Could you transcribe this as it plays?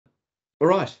All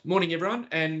right, morning everyone,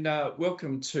 and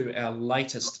welcome to our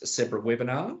latest CEBRA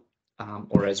webinar,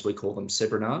 or as we call them,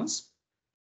 CEBRAnars.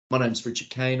 My name's Richard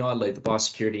Kane. I lead the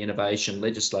Biosecurity Innovation,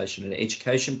 Legislation and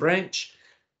Education branch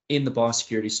in the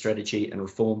Biosecurity Strategy and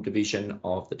Reform Division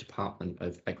of the Department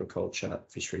of Agriculture,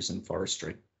 Fisheries and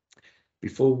Forestry.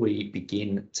 Before we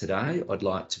begin today, I'd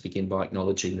like to begin by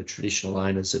acknowledging the traditional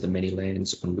owners of the many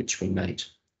lands on which we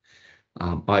meet.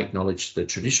 I acknowledge the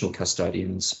traditional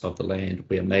custodians of the land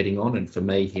we are meeting on, and for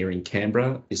me here in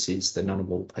Canberra, this is the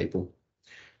Ngunnawal people.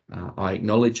 I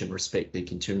acknowledge and respect their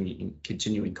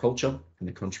continuing culture and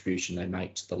the contribution they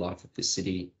make to the life of this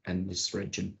city and this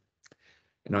region.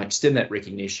 And I extend that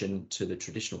recognition to the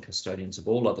traditional custodians of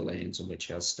all other lands on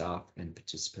which our staff and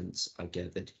participants are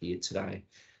gathered here today,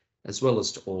 as well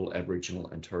as to all Aboriginal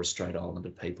and Torres Strait Islander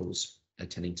peoples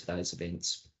attending today's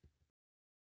events.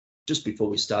 Just before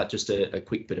we start, just a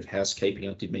quick bit of housekeeping.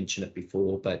 I did mention it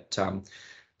before, but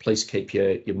please keep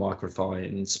your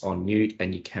microphones on mute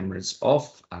and your cameras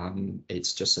off.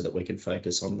 It's just so that we can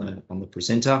focus on the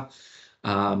presenter.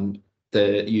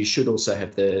 You should also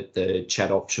have the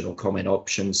chat option or comment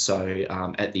option.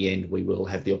 So at the end, we will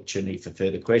have the opportunity for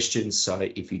further questions. So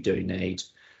if you do need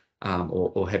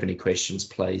or have any questions,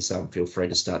 please feel free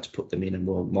to start to put them in and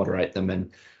we'll moderate them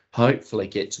and hopefully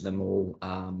get to them all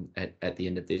at the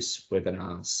end of this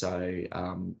webinar. So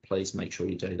please make sure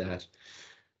you do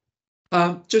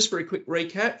that. Just for a quick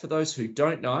recap, for those who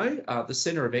don't know, the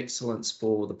Centre of Excellence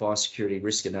for the Biosecurity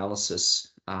Risk Analysis,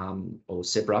 or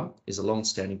CEBRA, is a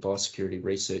long-standing biosecurity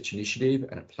research initiative,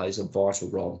 and it plays a vital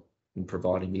role in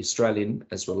providing the Australian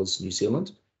as well as New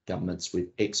Zealand governments with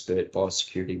expert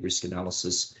biosecurity risk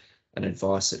analysis and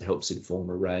advice that helps inform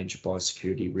a range of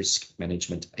biosecurity risk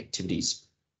management activities.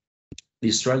 The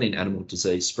Australian Animal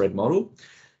Disease Spread Model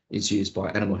is used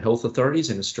by animal health authorities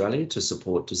in Australia to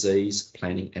support disease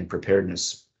planning and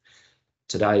preparedness.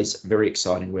 Today's very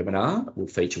exciting webinar will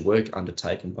feature work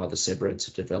undertaken by the CEBRA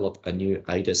to develop a new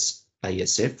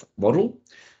ASF model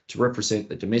to represent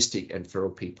the domestic and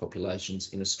feral pig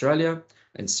populations in Australia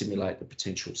and simulate the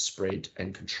potential spread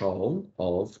and control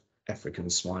of African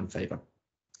swine fever.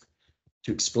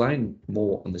 To explain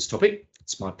more on this topic,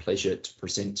 it's my pleasure to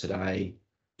present today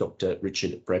Dr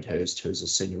Richard Bradhurst, who is a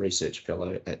Senior Research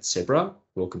Fellow at CEBRA.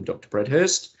 Welcome, Dr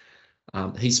Bradhurst.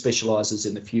 He specialises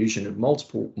in the fusion of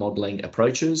multiple modelling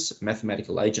approaches,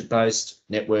 mathematical agent-based,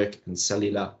 network and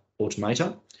cellular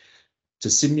automata, to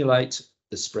simulate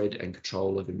the spread and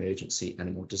control of emergency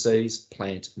animal disease,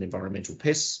 plant and environmental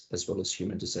pests, as well as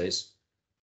human disease.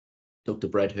 Dr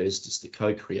Bradhurst is the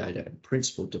co-creator and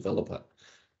principal developer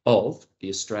of the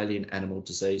Australian Animal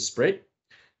Disease Spread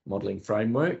Modelling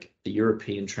Framework, the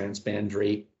European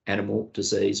Transboundary Animal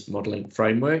Disease Modelling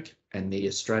Framework, and the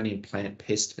Australian Plant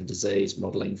Pest and Disease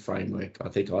Modelling Framework. I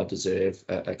think I deserve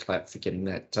a clap for getting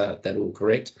that all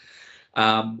correct.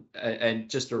 And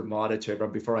just a reminder to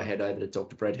everyone, before I hand over to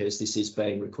Dr Bradhurst, this is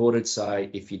being recorded, so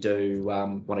if you do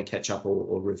want to catch up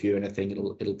or review anything,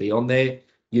 it'll be on there.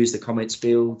 Use the comments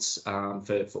fields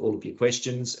for all of your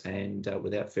questions, and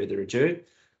without further ado,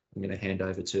 I'm going to hand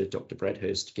over to Dr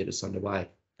Bradhurst to get us underway.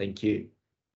 Thank you.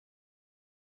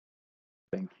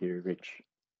 Thank you, Rich.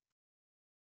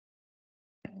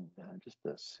 And just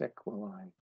a sec while I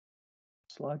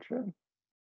slideshow.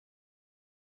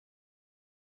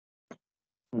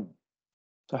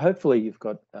 So hopefully you've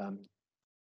got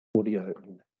audio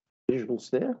and visuals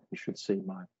there. You should see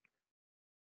my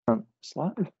front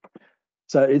slide.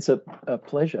 So it's a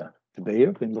pleasure to be here.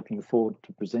 I've been looking forward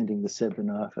to presenting the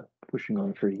CEBRAnar for pushing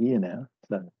on for a year now.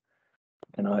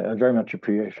 And I very much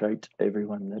appreciate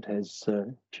everyone that has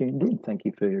tuned in. Thank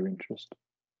you for your interest.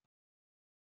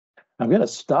 I'm going to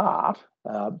start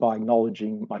by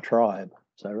acknowledging my tribe.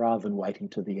 So rather than waiting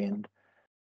to the end,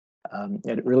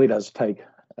 it really does take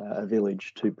a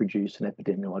village to produce an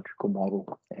epidemiological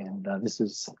model. And this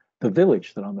is the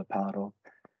village that I'm a part of.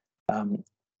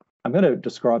 I'm going to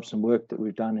describe some work that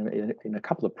we've done in a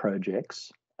couple of projects.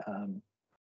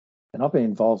 And I've been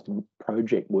involved in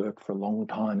project work for a long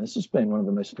time. This has been one of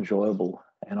the most enjoyable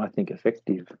and I think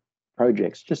effective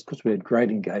projects, just because we had great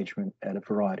engagement at a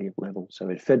variety of levels. So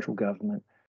we had federal government,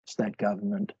 state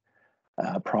government,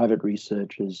 private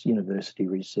researchers, university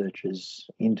researchers,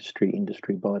 industry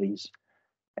bodies.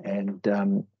 And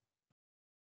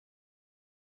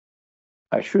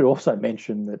I should also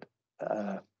mention that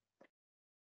I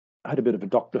had a bit of a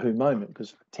Doctor Who moment,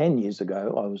 because 10 years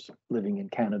ago, I was living in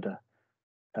Canada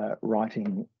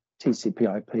writing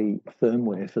TCP/IP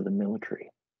firmware for the military.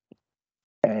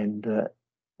 And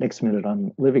next minute,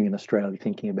 I'm living in Australia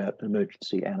thinking about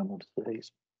emergency animal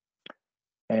disease.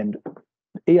 And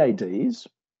EADs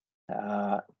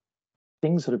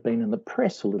things that have been in the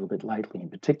press a little bit lately, in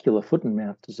particular foot and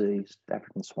mouth disease,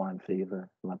 African swine fever,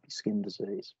 lumpy skin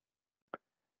disease.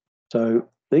 So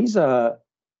these are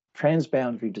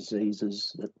transboundary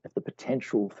diseases that have the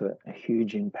potential for a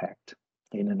huge impact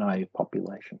in an AF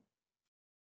population.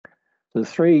 So the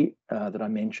three that I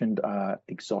mentioned are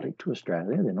exotic to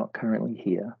Australia. They're not currently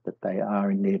here, but they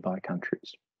are in nearby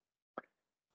countries.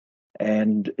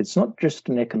 And it's not just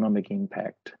an economic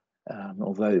impact,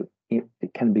 although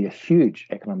it can be a huge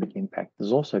economic impact.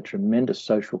 There's also tremendous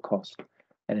social cost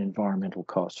and environmental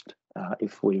cost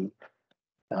if we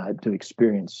do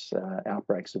experience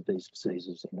outbreaks of these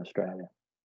diseases in Australia.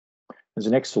 There's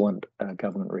an excellent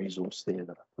government resource there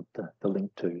that I put the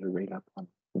link to read up on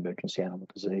emergency animal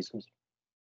diseases.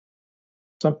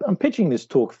 So I'm pitching this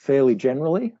talk fairly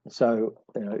generally. So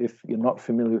if you're not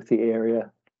familiar with the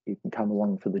area, you can come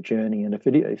along for the journey. And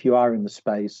if you are in the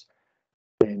space,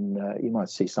 then you might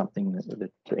see something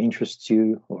that interests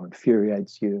you or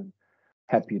infuriates you.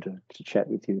 Happy to chat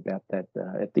with you about that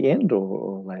at the end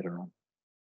or later on.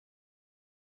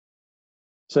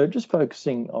 So just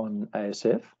focusing on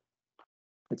ASF,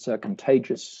 it's a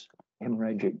contagious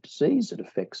hemorrhagic disease. It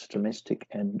affects domestic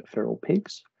and feral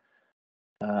pigs.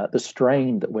 The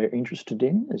strain that we're interested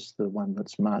in is the one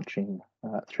that's marching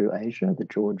through Asia, the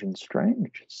Georgian strain,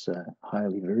 which is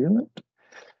highly virulent.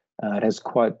 It has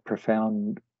quite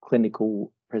profound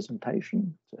clinical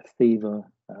presentation, so fever,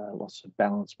 loss of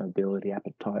balance, mobility,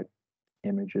 appetite,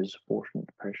 hemorrhages, abortion,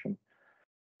 depression.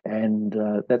 And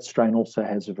that strain also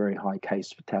has a very high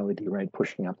case fatality rate,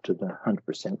 pushing up to the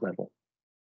 100% level.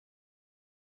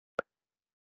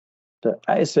 So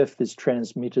ASF is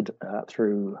transmitted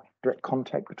through direct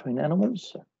contact between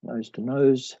animals, nose to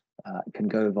nose. It can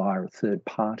go via a third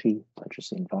party, such as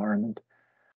the environment.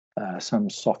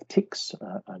 Some soft ticks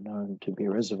are known to be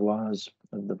reservoirs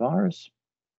of the virus.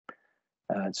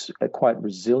 It's quite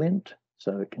resilient,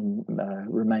 so it can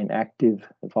remain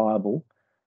active, viable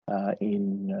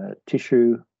in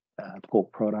tissue,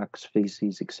 pork products,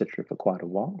 feces, etc., for quite a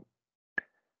while.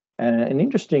 And an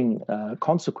interesting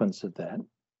consequence of that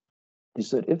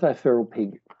is that if a feral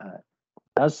pig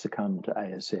does succumb to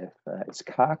ASF, its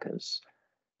carcass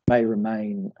may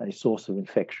remain a source of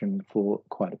infection for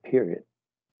quite a period.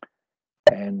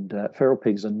 And feral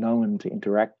pigs are known to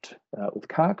interact with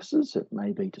carcasses. It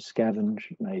may be to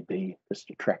scavenge, it may be just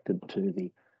attracted to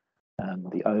the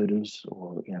odours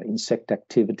or insect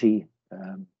activity,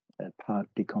 part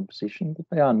decomposition, but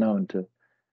they are known to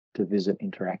visit,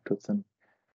 interact with them.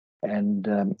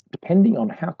 And depending on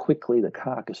how quickly the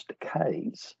carcass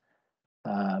decays,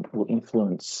 will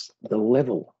influence the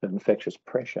level of infectious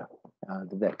pressure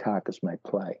that carcass may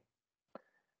play.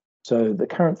 So the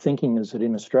current thinking is that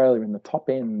in Australia, in the top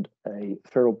end, a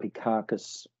feral pig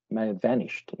carcass may have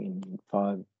vanished in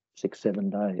 5, 6, 7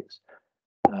 days.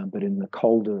 But in the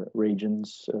colder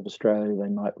regions of Australia, they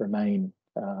might remain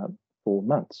for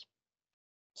months.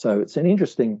 So it's an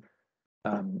interesting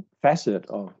facet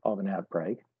of an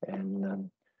outbreak,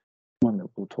 and one that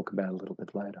we'll talk about a little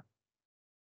bit later.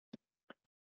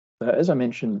 As I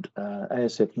mentioned,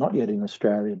 ASF not yet in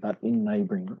Australia, but in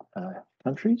neighbouring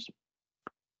countries.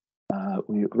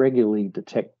 We regularly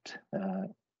detect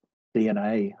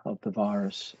DNA of the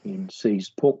virus in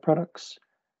seized pork products,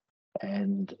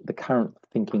 and the current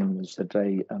thinking is that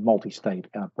a multi-state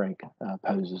outbreak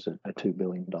poses a $2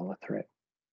 billion threat.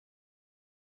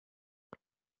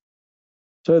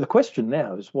 So the question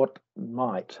now is, what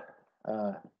might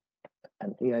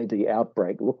an EAD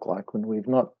outbreak look like when we've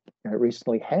not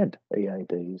recently had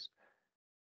EADs?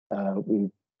 We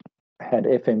had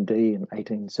FMD in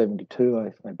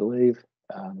 1872, I believe.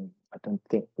 I don't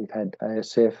think we've had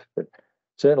ASF, but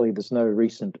certainly there's no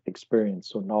recent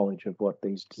experience or knowledge of what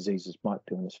these diseases might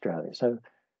do in Australia. So it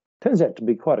turns out to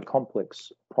be quite a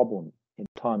complex problem in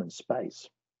time and space.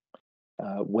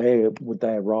 Where would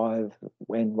they arrive?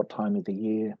 When? What time of the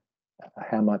year?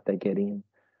 How might they get in?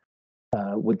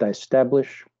 Would they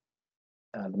establish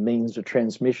the means of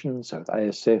transmission? So with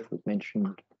ASF, we've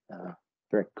mentioned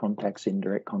direct contacts,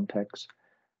 indirect contacts,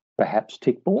 perhaps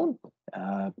tick-borne.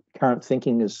 Current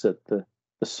thinking is that the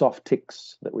soft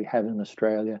ticks that we have in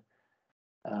Australia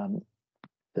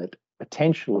that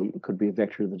potentially could be a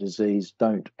vector of the disease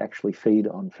don't actually feed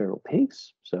on feral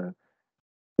pigs. So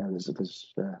there's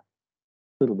a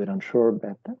little bit unsure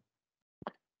about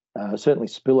that. Certainly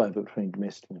spillover between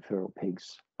domestic and feral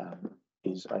pigs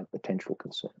is a potential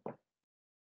concern.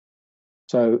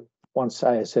 So once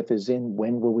ASF is in,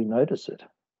 when will we notice it?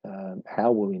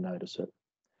 How will we notice it?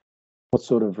 What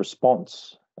sort of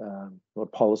response?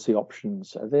 What policy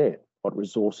options are there? What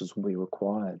resources will be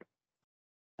required?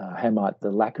 How might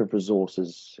the lack of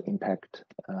resources impact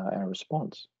our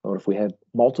response? Or if we have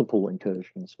multiple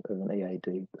incursions of an EAD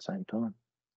at the same time?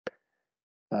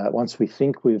 Once we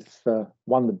think we've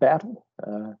won the battle,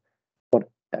 what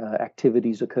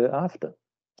activities occur after?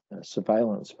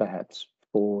 Surveillance, perhaps,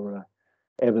 for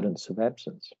evidence of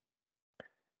absence.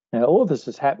 Now, all of this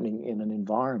is happening in an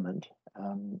environment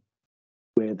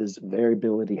where there's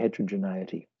variability,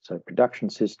 heterogeneity. So production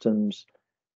systems,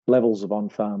 levels of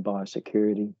on-farm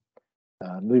biosecurity,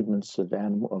 movements of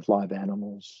live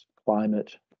animals,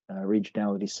 climate,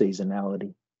 regionality,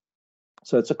 seasonality.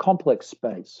 So it's a complex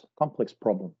space, complex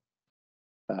problem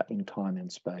in time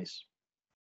and space.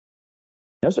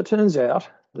 As it turns out,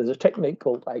 there's a technique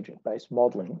called agent-based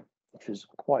modelling, which is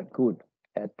quite good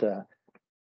at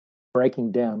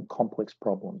breaking down complex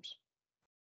problems.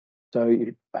 So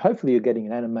hopefully you're getting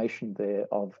an animation there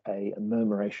of a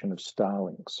murmuration of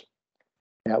starlings.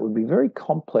 Now, it would be very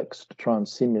complex to try and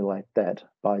simulate that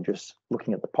by just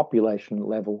looking at the population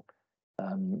level,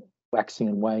 waxing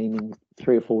and waning,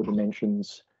 3 or 4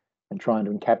 dimensions, and trying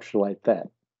to encapsulate that.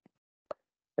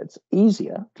 It's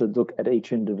easier to look at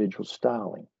each individual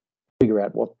starling, figure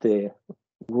out what their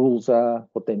rules are,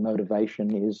 what their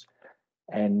motivation is,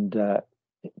 and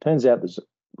it turns out there's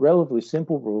relatively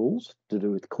simple rules to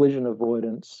do with collision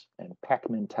avoidance and pack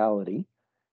mentality,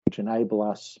 which enable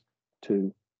us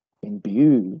to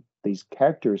imbue these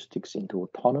characteristics into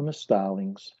autonomous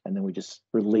starlings, and then we just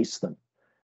release them,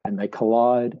 and they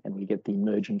collide, and we get the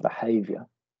emergent behavior,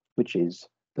 which is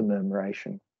the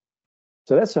murmuration.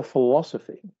 So that's a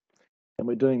philosophy, and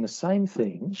we're doing the same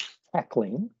thing,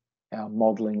 tackling our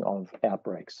modelling of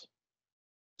outbreaks.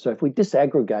 So if we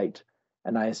disaggregate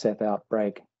an ASF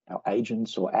outbreak, our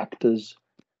agents or actors,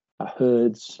 our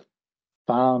herds,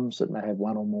 farms that may have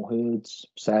 1 or more herds,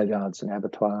 sale yards and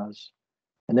abattoirs,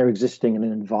 and they're existing in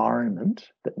an environment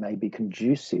that may be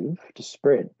conducive to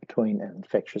spread between an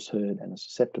infectious herd and a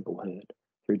susceptible herd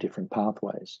through different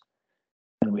pathways.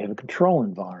 And we have a control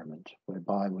environment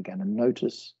whereby we're going to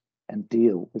notice and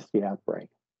deal with the outbreak.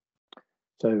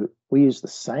 So we use the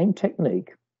same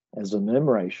technique as a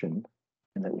murmuration,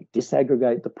 and that we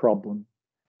disaggregate the problem,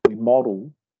 we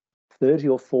model 30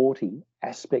 or 40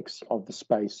 aspects of the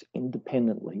space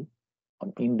independently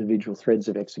on individual threads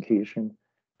of execution,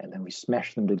 and then we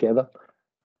smash them together,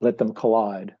 let them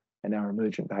collide, and our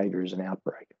emergent behaviour is an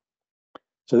outbreak.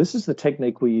 So this is the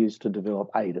technique we use to develop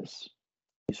ADIS,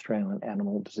 the Australian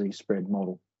Animal Disease Spread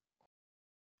Model.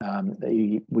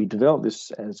 We developed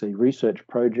this as a research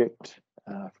project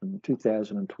from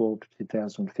 2012 to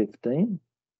 2015,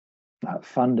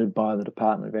 funded by the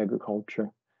Department of Agriculture,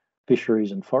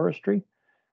 Fisheries and Forestry,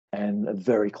 and a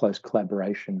very close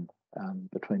collaboration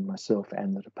between myself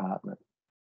and the department.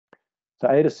 So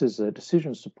ADIS is a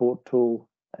decision support tool.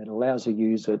 It allows a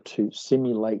user to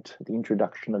simulate the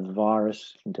introduction of the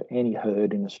virus into any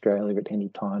herd in Australia at any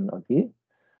time of year,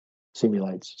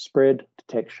 simulates spread,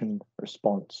 detection,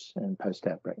 response, and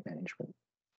post-outbreak management.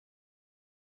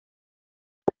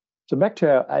 So back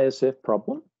to our ASF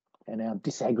problem and our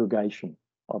disaggregation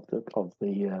of the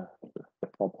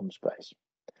problem space.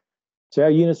 So our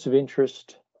units of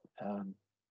interest,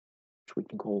 which we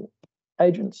can call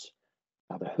agents,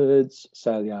 are the herds,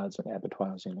 sale yards, and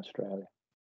abattoirs in Australia.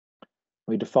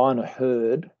 We define a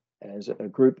herd as a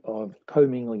group of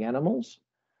commingling animals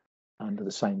under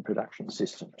the same production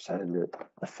system. So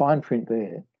the fine print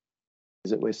there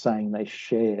is that we're saying they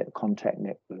share a contact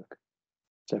network.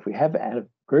 So if we have a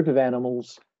group of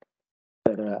animals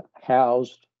that are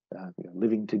housed,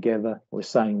 living together, we're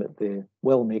saying that they're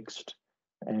well mixed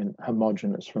and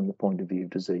homogeneous from the point of view of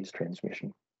disease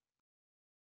transmission.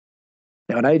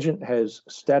 Now, an agent has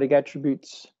static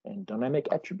attributes and dynamic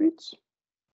attributes.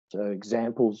 So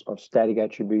examples of static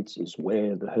attributes is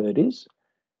where the herd is,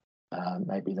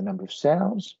 maybe the number of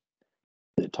sows,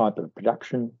 the type of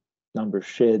production, number of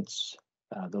sheds,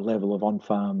 the level of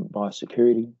on-farm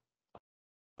biosecurity.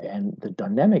 And the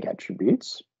dynamic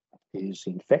attributes is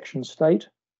the infection state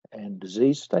and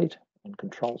disease state and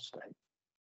control state.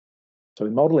 So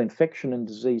we model infection and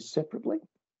disease separately,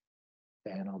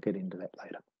 and I'll get into that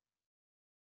later.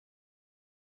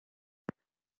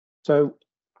 So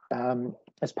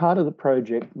as part of the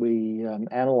project, we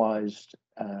analysed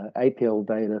APL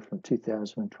data from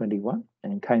 2021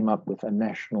 and came up with a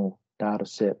national data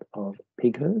set of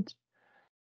pig herds.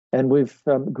 And we've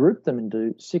grouped them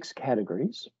into 6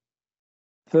 categories.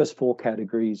 First 4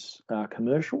 categories are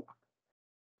commercial,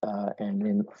 and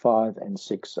then 5 and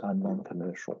 6 are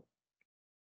non-commercial.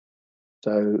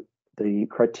 So the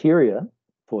criteria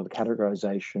for the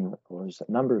categorisation was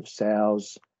a number of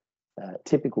sows,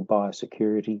 typical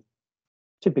biosecurity,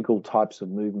 typical types of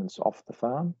movements off the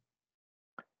farm.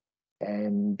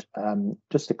 And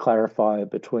just to clarify,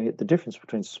 the difference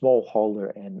between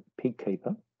smallholder and pig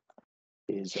keeper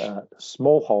is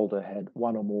smallholder had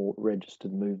one or more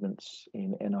registered movements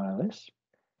in NILS,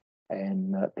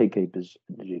 and pig keepers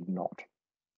did not.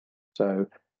 So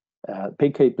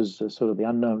pig keepers are sort of the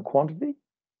unknown quantity,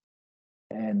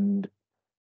 and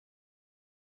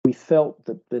we felt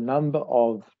that the number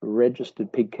of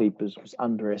registered pig keepers was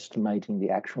underestimating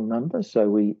the actual number, so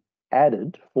we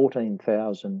added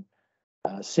 14,000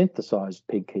 synthesized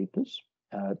pig keepers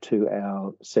to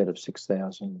our set of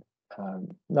 6,000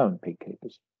 known pig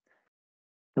keepers.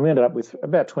 And we ended up with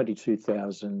about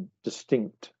 22,000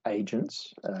 distinct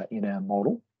agents in our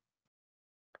model.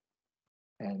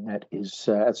 And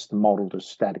that's the model just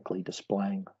statically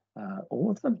displaying all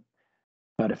of them.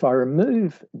 But if I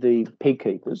remove the pig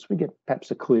keepers, we get perhaps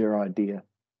a clear idea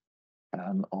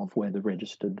of where the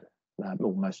registered,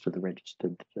 or most of the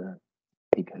registered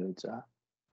pig herds are.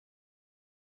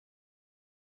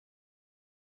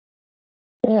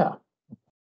 Now,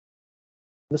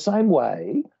 the same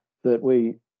way that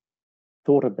we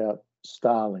thought about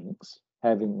starlings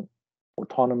having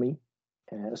autonomy,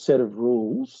 a set of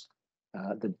rules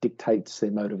that dictates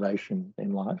their motivation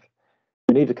in life,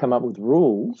 we need to come up with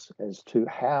rules as to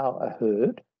how a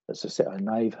herd, a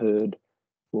knave herd,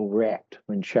 will react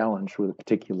when challenged with a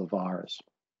particular virus.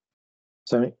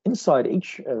 So inside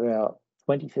each of our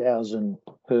 20,000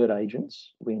 herd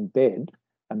agents, we embed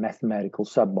a mathematical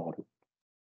submodel.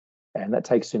 And that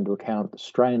takes into account the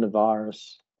strain of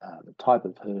virus, the type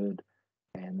of herd,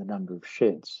 and the number of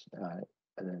sheds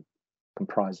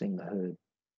comprising the herd.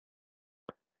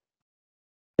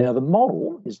 Now, the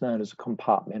model is known as a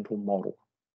compartmental model,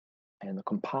 and the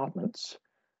compartments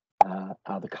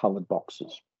are the coloured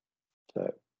boxes.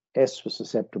 So S for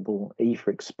susceptible, E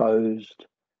for exposed,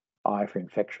 I for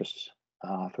infectious,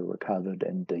 R for recovered,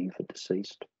 and D for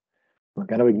deceased. We're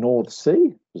going to ignore the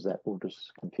C, because that will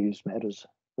just confuse matters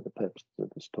for the purposes of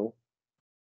this talk.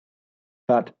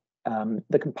 But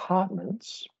the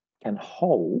compartments can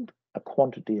hold a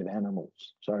quantity of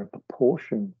animals. So a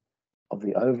proportion of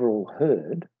the overall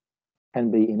herd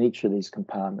can be in each of these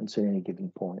compartments at any given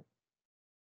point.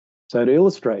 So to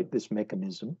illustrate this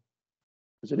mechanism,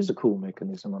 because it is a cool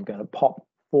mechanism, I'm going to pop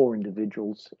 4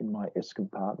 individuals in my S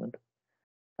compartment.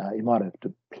 You might have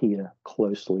to peer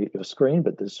closely at your screen,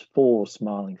 but there's 4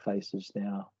 smiling faces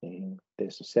now, meaning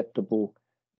they're susceptible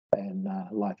and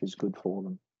life is good for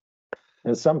them.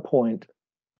 And at some point,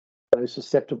 those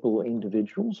susceptible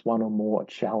individuals, one or more, are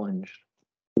challenged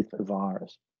with the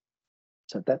virus.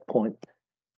 So at that point,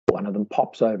 one of them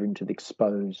pops over into the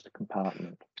exposed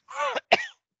compartment.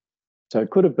 So it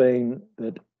could have been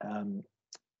that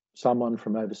someone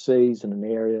from overseas in an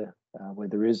area where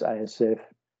there is ASF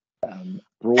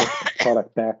brought the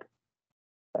product back,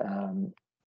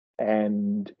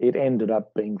 and it ended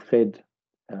up being fed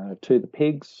to the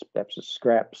pigs, perhaps as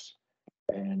scraps,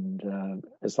 and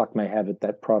as luck may have it,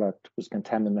 that product was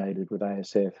contaminated with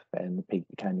ASF and the pig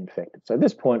became infected. So at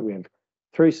this point, we have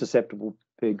 3 susceptible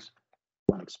pigs,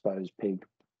 1 exposed pig.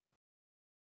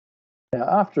 Now,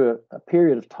 after a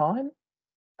period of time,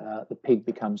 the pig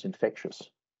becomes infectious.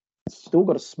 It's still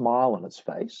got a smile on its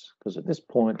face, because at this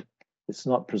point, it's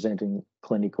not presenting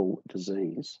clinical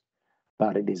disease,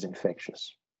 but it is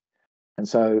infectious. And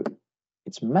so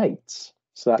its mates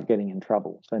start getting in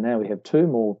trouble. So now we have 2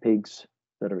 more pigs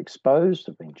that are exposed,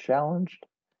 have been challenged.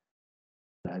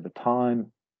 And over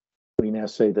time, we now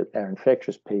see that our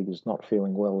infectious pig is not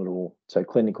feeling well at all. So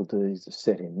clinical disease is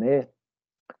set in there.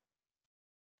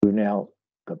 We've now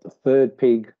got the 3rd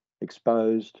pig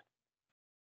exposed.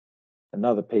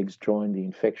 Another pig's joined the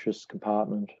infectious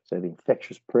compartment. So the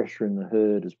infectious pressure in the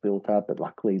herd is built up, but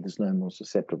luckily there's no more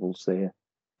susceptibles there.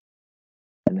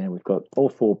 And then we've got all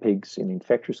 4 pigs in the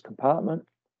infectious compartment.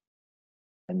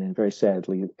 And then very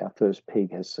sadly, our first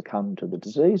pig has succumbed to the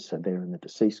disease. So they're in the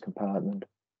deceased compartment.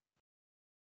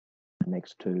 The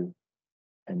next 2.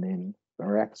 And then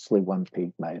miraculously 1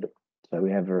 pig made it. So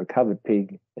we have a recovered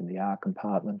pig in the R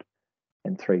compartment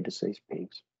and 3 deceased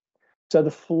pigs. So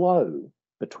the flow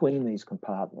between these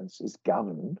compartments is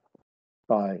governed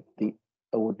by the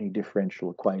ordinary differential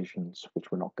equations,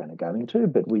 which we're not going to go into,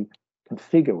 but we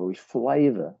configure or we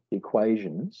flavour the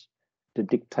equations to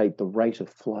dictate the rate of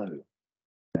flow,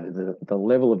 the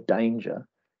level of danger,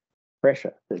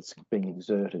 pressure that's being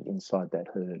exerted inside that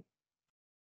herd.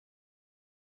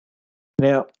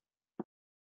 Now,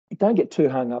 don't get too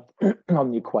hung up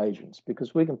on the equations,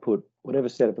 because we can put whatever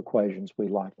set of equations we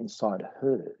like inside a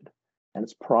herd, and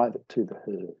it's private to the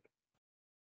herd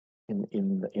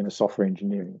in a software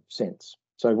engineering sense.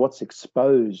 So what's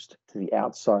exposed to the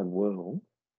outside world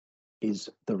is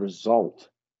the result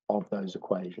of those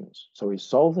equations. So we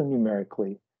solve them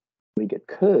numerically, we get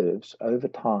curves over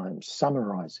time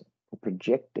summarizing or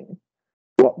projecting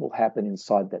what will happen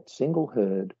inside that single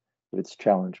herd if it's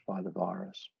challenged by the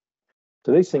virus.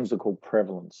 So these things are called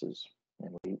prevalences,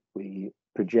 and we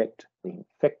project the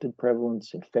infected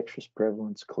prevalence, infectious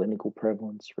prevalence, clinical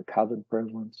prevalence, recovered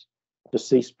prevalence,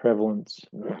 deceased prevalence,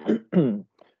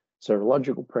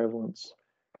 serological prevalence,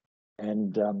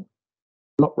 and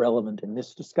not relevant in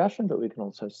this discussion, but we can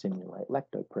also simulate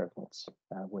lactoprevalence,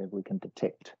 where we can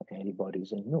detect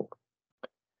antibodies in milk.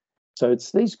 So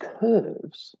it's these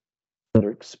curves that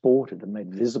are exported and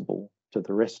made visible to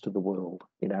the rest of the world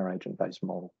in our agent-based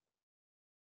model.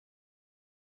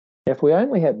 If we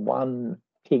only had one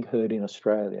pig herd in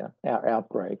Australia, our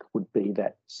outbreak would be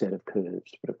that set of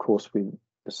curves. But of course, we've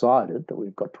decided that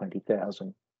we've got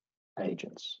 20,000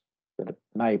 agents that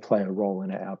may play a role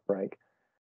in our outbreak.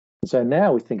 So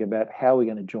now we think about how we're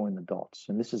going to join the dots,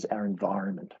 and this is our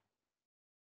environment.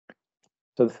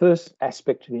 So the first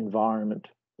aspect of the environment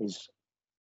is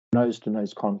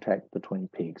nose-to-nose contact between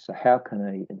pigs. So how can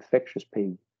an infectious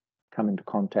pig come into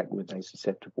contact with a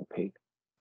susceptible pig?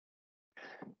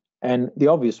 And the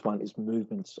obvious one is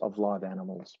movements of live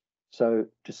animals. So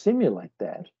to simulate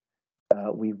that,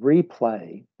 we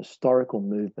replay historical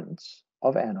movements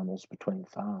of animals between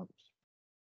farms.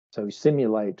 So we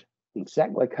simulate the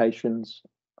exact locations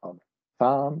of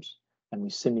farms, and we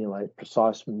simulate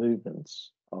precise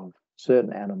movements of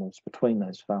certain animals between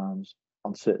those farms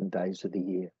on certain days of the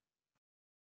year.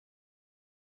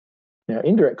 Now,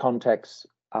 indirect contacts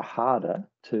are harder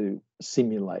to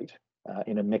simulate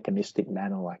in a mechanistic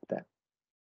manner like that.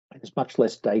 There's much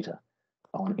less data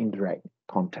on indirect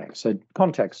contacts. So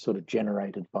contacts sort of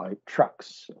generated by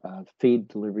trucks, feed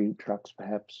delivery trucks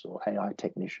perhaps, or AI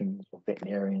technicians or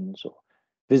veterinarians or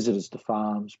visitors to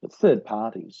farms, but third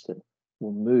parties that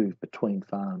will move between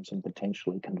farms and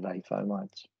potentially convey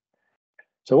fomites.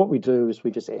 So what we do is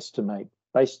we just estimate,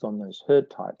 based on those herd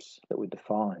types that we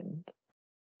defined,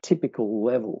 typical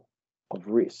level of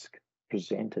risk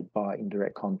presented by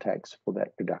indirect contacts for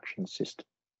that production system.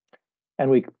 And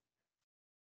we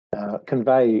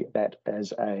convey that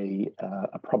as a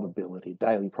probability,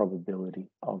 daily probability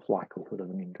of likelihood of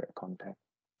an indirect contact.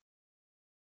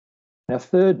 Now,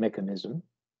 third mechanism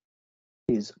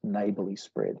is neighbourly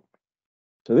spread.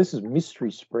 So this is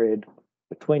mystery spread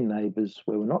between neighbours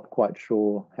where we're not quite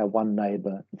sure how one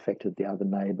neighbour infected the other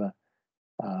neighbour,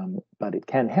 but it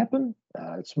can happen.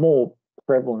 It's more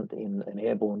prevalent in an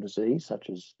airborne disease such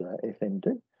as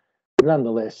FMD. But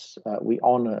nonetheless, we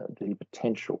honour the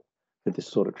potential for this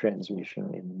sort of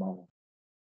transmission in the model.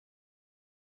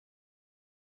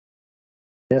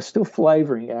 Now, still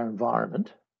flavouring our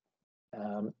environment,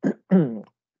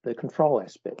 the control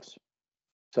aspects.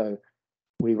 So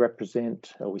we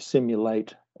represent, or we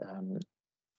simulate,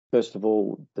 first of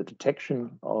all, the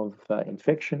detection of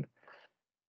infection,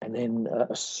 and then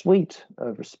a suite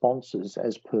of responses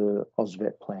as per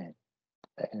AusVet plan.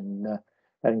 And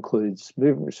that includes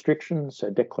movement restrictions, so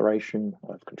declaration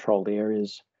of controlled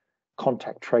areas,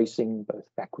 contact tracing, both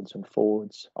backwards and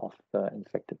forwards of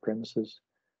infected premises,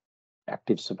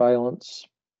 active surveillance,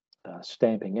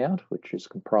 stamping out, which is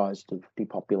comprised of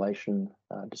depopulation,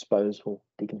 disposal,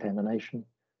 decontamination.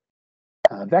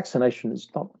 Vaccination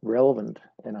is not relevant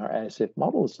in our ASF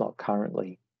model. It's not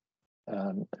currently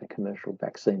a commercial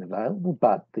vaccine available,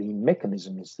 but the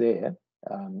mechanism is there.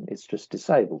 It's just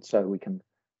disabled, so we can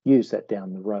use that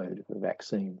down the road if the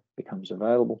vaccine becomes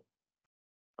available.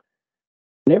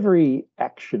 And every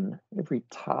action, every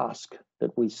task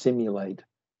that we simulate,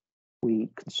 we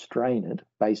constrain it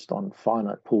based on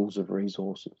finite pools of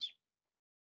resources.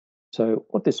 So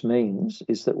what this means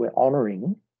is that we're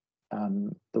honouring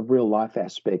the real life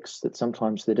aspects, that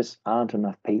sometimes there just aren't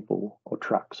enough people or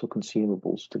trucks or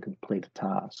consumables to complete a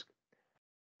task.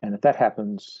 And if that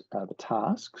happens, the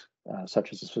tasks,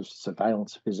 such as a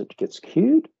surveillance visit, gets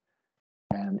queued,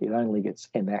 and it only gets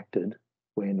enacted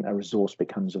when a resource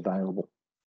becomes available.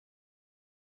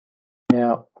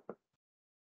 Now,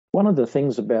 one of the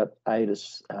things about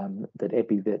ADIS that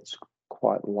EpiVets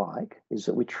quite like is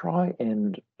that we try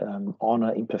and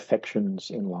honour imperfections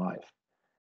in life.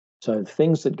 So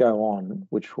things that go on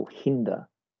which will hinder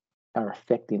our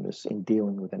effectiveness in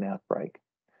dealing with an outbreak.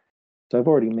 So I've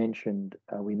already mentioned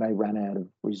we may run out of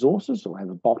resources or have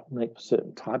a bottleneck for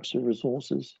certain types of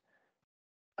resources.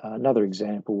 Another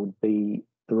example would be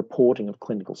the reporting of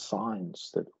clinical signs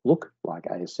that look like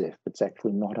ASF, but it's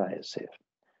actually not ASF.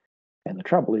 And the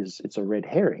trouble is, it's a red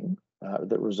herring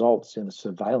that results in a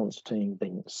surveillance team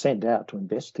being sent out to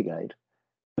investigate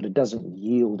but it doesn't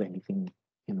yield anything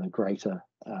in the greater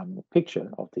picture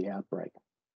of the outbreak.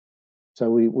 So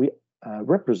we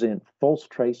represent false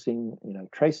tracing,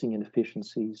 tracing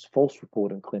inefficiencies, false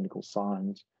reporting clinical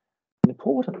signs. And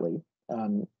importantly,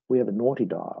 we have a naughty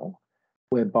dial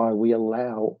whereby we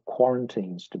allow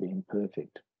quarantines to be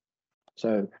imperfect.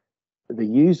 So the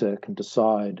user can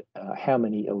decide how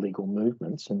many illegal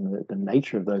movements and the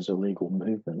nature of those illegal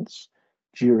movements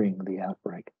during the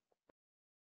outbreak.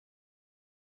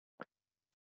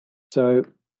 So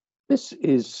this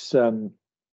is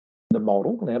the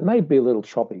model. Now, it may be a little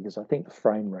choppy because I think the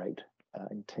frame rate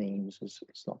in Teams is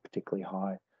not particularly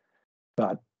high,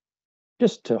 but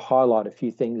just to highlight a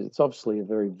few things, it's obviously a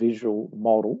very visual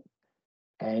model,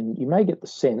 and you may get the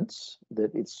sense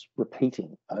that it's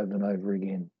repeating over and over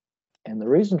again. And the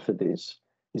reason for this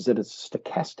is that it's a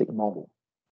stochastic model.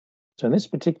 So in this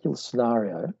particular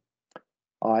scenario,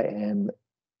 I am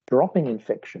dropping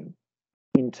infection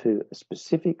into a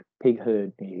specific pig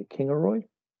herd near Kingaroy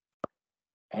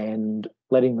and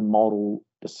letting the model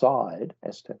decide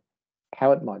as to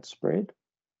how it might spread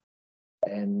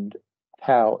and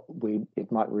how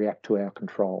it might react to our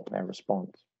control, our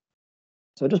response.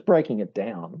 So just breaking it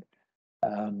down,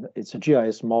 it's a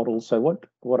GIS model. So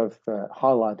what I've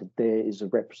highlighted there is a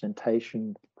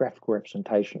graphical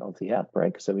representation of the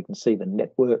outbreak. So we can see the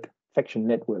infection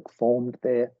network formed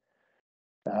there.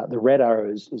 The red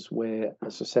arrows is where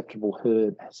a susceptible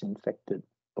herd has infected,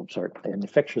 an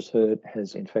infectious herd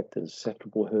has infected a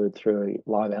susceptible herd through a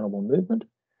live animal movement.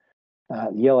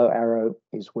 The yellow arrow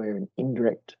is where an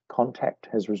indirect contact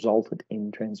has resulted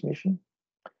in transmission.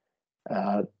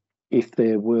 If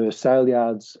there were sale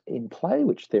yards in play,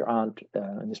 which there aren't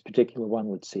in this particular one,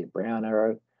 we'd see a brown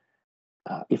arrow.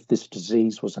 If this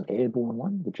disease was an airborne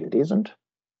one, which it isn't,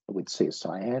 we'd see a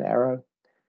cyan arrow.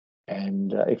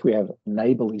 And if we have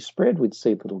neighbourly spread, we'd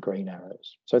see little green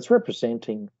arrows. So it's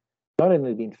representing not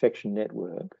only the infection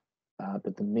network,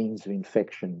 but the means of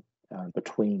infection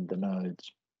between the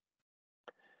nodes.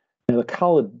 Now, the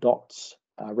coloured dots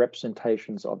are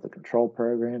representations of the control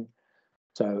program.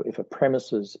 So if a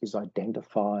premises is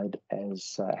identified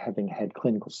as having had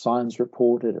clinical signs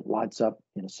reported, it lights up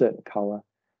in a certain colour,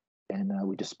 and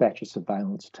we dispatch a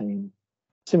surveillance team.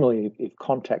 Similarly, if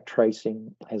contact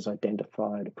tracing has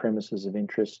identified a premises of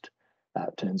interest,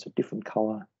 it turns a different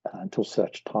colour until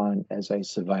such time as a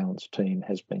surveillance team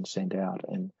has been sent out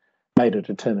and made a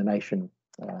determination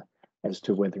as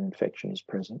to whether infection is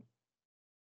present.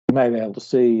 You may be able to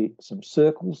see some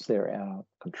circles. There are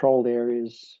controlled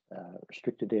areas,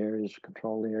 restricted areas,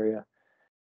 controlled area.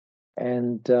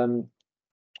 And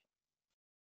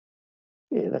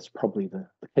yeah, that's probably the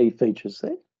key features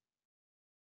there.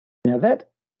 Now that,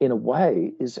 in a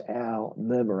way, is our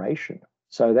murmuration.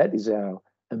 So that is our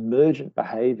emergent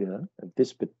behaviour of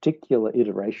this particular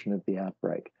iteration of the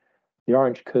outbreak. The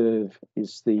orange curve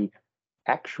is the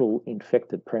actual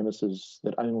infected premises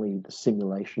that only the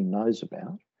simulation knows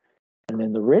about. And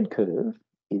then the red curve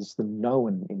is the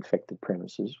known infected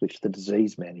premises, which the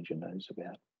disease manager knows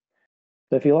about.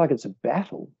 So if you like, it's a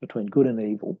battle between good and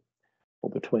evil, or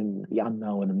between the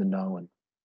unknown and the known.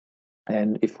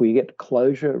 And if we get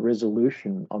closure,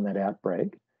 resolution on that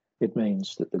outbreak, it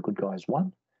means that the good guys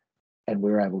won, and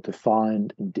we're able to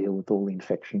find and deal with all the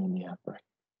infection in the outbreak.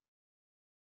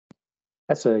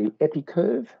 That's a epi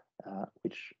curve,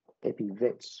 which epi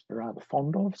vets are rather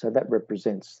fond of. So that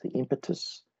represents the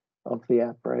impetus of the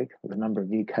outbreak, the number of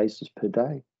new cases per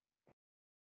day.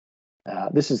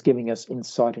 This is giving us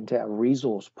insight into our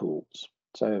resource pools.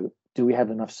 So do we have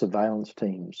enough surveillance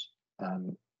teams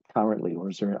currently, or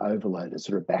is there an overload? Is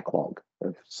there a backlog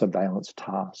of surveillance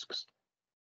tasks?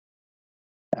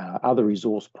 Other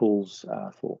resource pools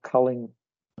for culling,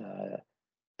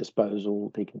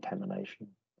 disposal, decontamination,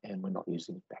 and we're not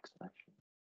using vaccination.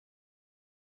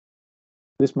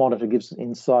 This monitor gives an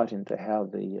insight into how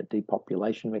the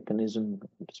depopulation mechanism,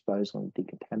 disposal and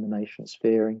decontamination is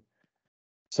faring.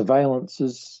 Surveillance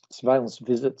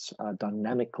visits are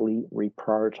dynamically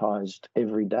reprioritised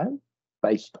every day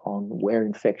based on where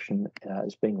infection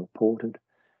is being reported.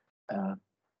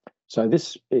 So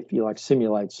this, if you like,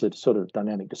 simulates the sort of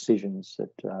dynamic decisions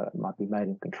that might be made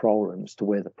in control rooms to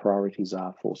where the priorities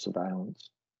are for surveillance.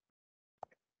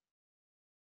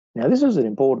 Now, this is an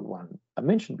important one. I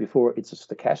mentioned before it's a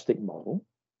stochastic model.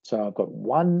 So I've got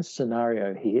one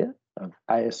scenario here of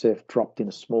ASF dropped in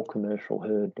a small commercial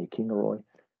herd near Kingaroy.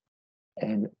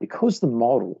 And because the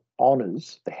model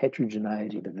honours the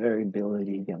heterogeneity, the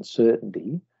variability, the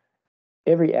uncertainty,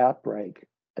 every outbreak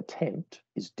attempt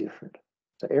is different.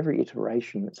 So every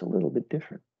iteration is a little bit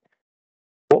different.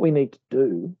 What we need to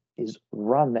do is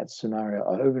run that scenario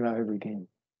over and over again.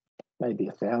 maybe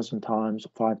 1,000 times or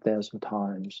 5,000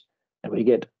 times, and we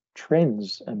get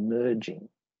trends emerging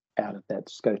out of that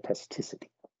stochasticity.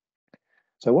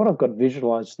 So what I've got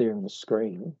visualized there on the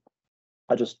screen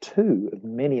are just two of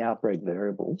many outbreak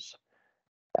variables,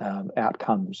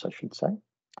 outcomes, I should say.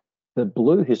 The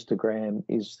blue histogram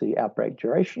is the outbreak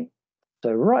duration.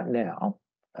 So right now,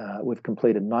 we've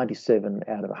completed 97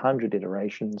 out of 100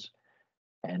 iterations,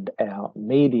 and our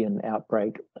median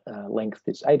outbreak length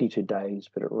is 82 days,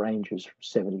 but it ranges from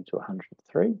 70 to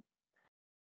 103.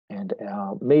 And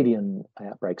our median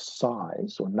outbreak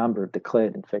size, or number of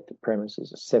declared infected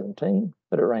premises, is 17,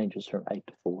 but it ranges from 8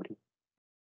 to 40.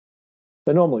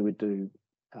 So normally we'd do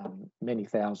many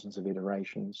thousands of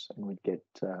iterations, and we'd get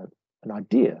an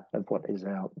idea of what is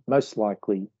our most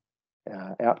likely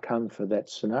outcome for that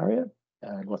scenario,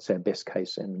 and what's our best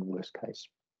case and worst case.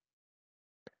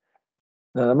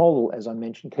 Now, the model, as I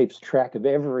mentioned, keeps track of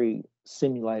every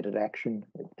simulated action.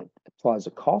 It applies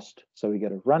a cost, so we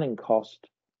get a running cost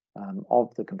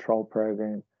of the control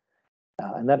program,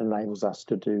 and that enables us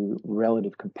to do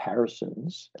relative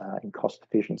comparisons in cost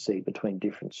efficiency between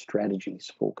different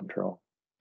strategies for control.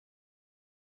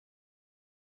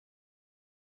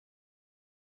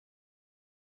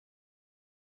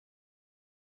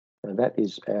 So that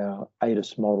is our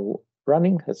ADIS model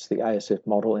running. That's the ASF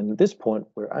model, and at this point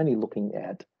we're only looking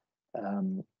at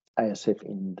ASF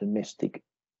in domestic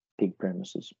pig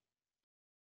premises.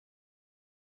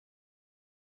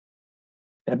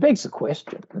 Now, it begs the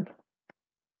question,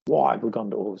 why have we gone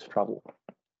to all this trouble?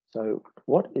 So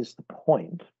what is the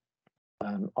point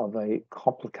of a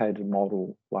complicated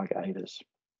model like ADIS?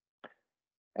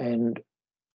 And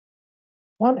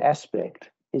one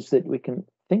aspect is that we can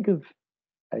think of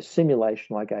a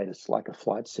simulation like ADIS like a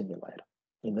flight simulator,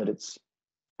 in that it's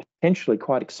potentially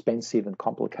quite expensive and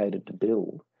complicated to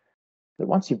build. But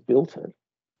once you've built it,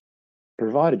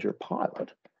 provided you're a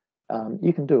pilot,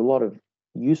 you can do a lot of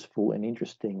useful and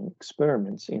interesting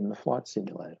experiments in the flight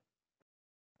simulator.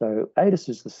 So ADIS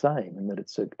is the same in that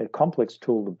it's a complex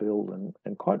tool to build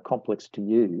and quite complex to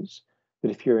use.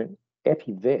 But if you're an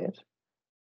epi-vet,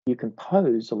 you can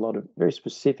pose a lot of very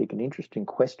specific and interesting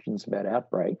questions about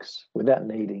outbreaks without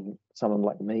needing someone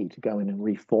like me to go in and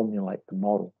reformulate the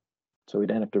model. So we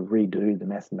don't have to redo the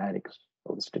mathematics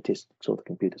or the statistics or the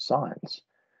computer science.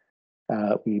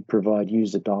 We provide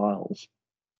user dials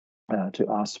to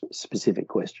ask specific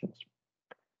questions.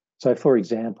 So, for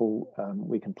example,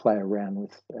 we can play around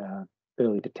with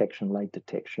early detection, late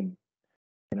detection.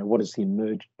 You know, what is the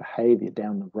emergent behaviour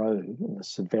down the road and the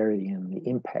severity and the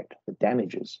impact, the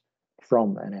damages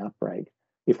from an outbreak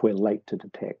if we're late to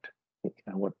detect? You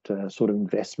know, what sort of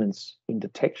investments in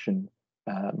detection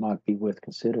might be worth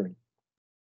considering?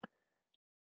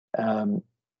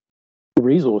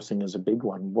 Resourcing is a big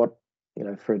one. What, you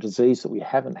know, for a disease that we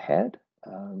haven't had,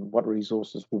 what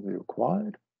resources will be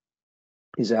required?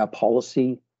 Is our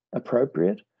policy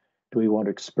appropriate? Do we want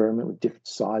to experiment with different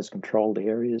size controlled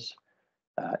areas?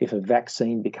 If a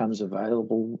vaccine becomes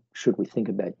available, should we think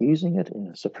about using it in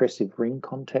a suppressive ring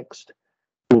context?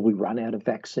 Will we run out of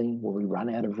vaccine? Will we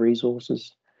run out of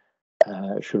resources?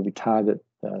 Should we target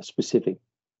specific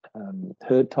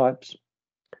herd types?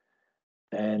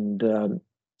 And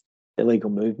illegal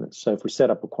movements. So if we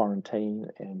set up a quarantine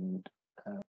and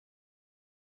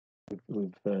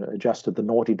we've adjusted the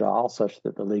naughty dial such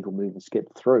that the legal movements get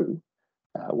through,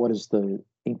 what is the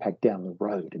impact down the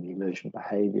road in the emergent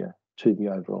behaviour to the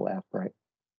overall outbreak?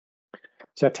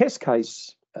 So our test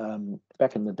case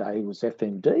back in the day was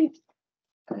FMD,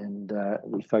 and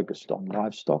we focused on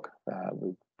livestock.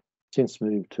 We've since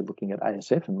moved to looking at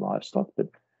ASF and livestock, but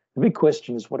the big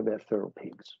question is, what about feral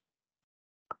pigs?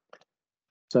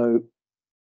 So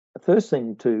the first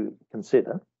thing to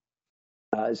consider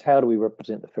is how do we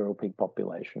represent the feral pig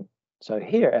population? So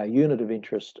here our unit of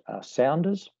interest are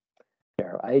sounders,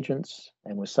 they're our agents,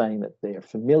 and we're saying that they're a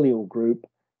familial group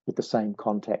with the same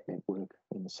contact network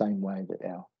in the same way that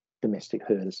our domestic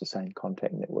herd is the same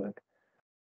contact network.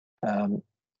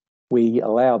 We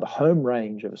allow the home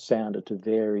range of a sounder to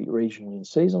vary regionally and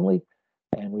seasonally,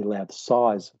 and we allow the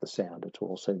size of the sounder to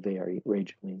also vary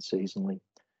regionally and seasonally.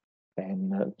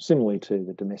 And similarly to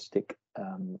the domestic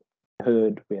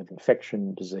herd, we have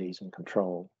infection, disease, and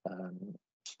control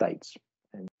states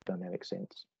in dynamic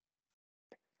sense.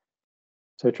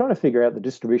 So trying to figure out the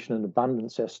distribution and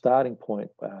abundance, our starting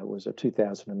point was a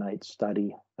 2008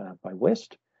 study by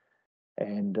West,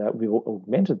 and we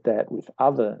augmented that with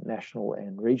other national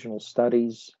and regional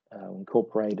studies. We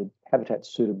incorporated habitat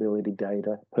suitability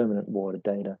data, permanent water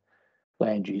data,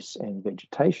 land use and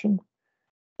vegetation.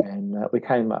 And we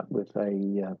came up with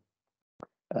a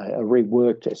a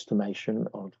reworked estimation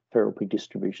of feral pig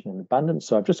distribution and abundance.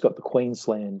 So I've just got the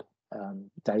Queensland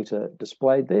data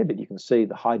displayed there, but you can see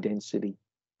the high density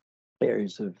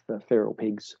areas of feral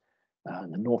pigs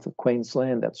in the north of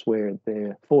Queensland. That's where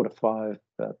they're 4 to 5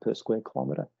 per square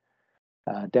kilometre,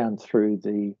 down through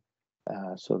the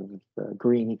sort of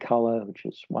greeny colour, which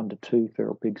is 1 to 2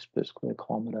 feral pigs per square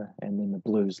kilometre, and then the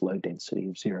blue is low density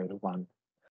of 0 to 1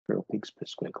 feral pigs per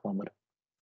square kilometre.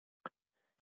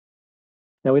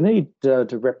 Now we need to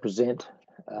represent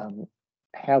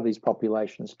how these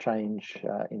populations change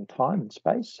in time and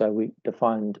space. So we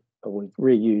defined, or we've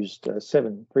reused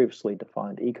 7 previously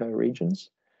defined ecoregions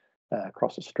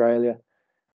across Australia.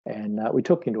 And we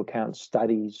took into account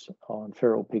studies on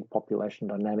feral pig population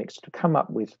dynamics to come up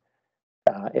with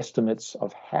estimates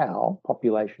of how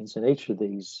populations in each of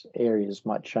these areas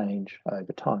might change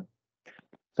over time.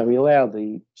 So we allow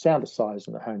the sounder size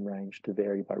and the home range to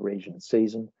vary by region and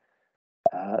season.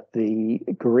 The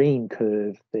green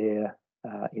curve there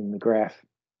in the graph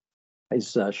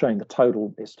is showing the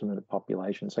total estimated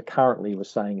population. So currently we're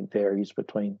saying it varies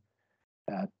between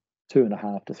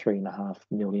 2.5 to 3.5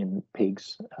 million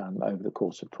pigs over the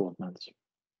course of 12 months.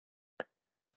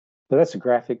 So that's a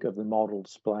graphic of the model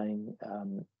displaying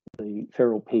the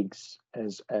feral pigs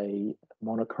as a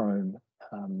monochrome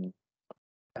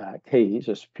key,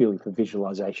 just purely for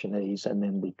visualization ease, and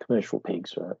then the commercial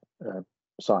pigs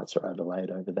sites are overlaid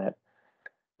over that.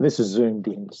 This is zoomed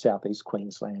in southeast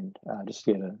Queensland, just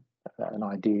to get an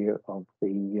idea of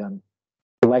the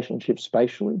relationship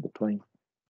spatially between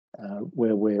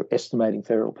where we're estimating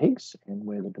feral pigs and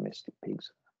where the domestic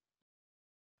pigs are.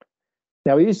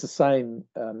 Now we use the same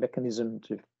mechanism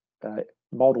to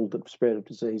model the spread of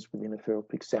disease within a feral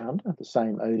pig sounder, the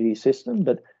same OD system,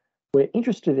 but we're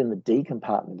interested in the D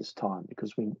compartment this time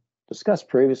because we discussed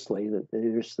previously that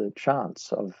there is the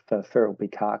chance of feral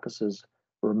pig carcasses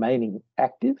remaining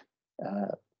active,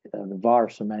 the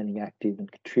virus remaining active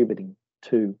and contributing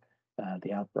to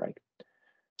the outbreak.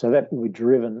 So that will be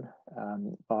driven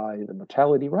by the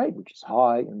mortality rate, which is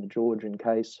high in the Georgian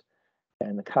case,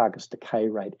 and the carcass decay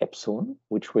rate epsilon,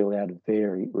 which we allow to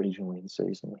vary regionally and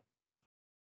seasonally.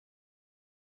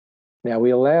 Now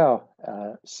we allow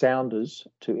sounders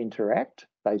to interact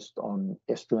based on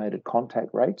estimated contact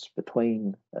rates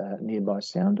between nearby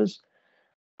sounders,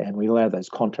 and we allow those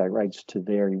contact rates to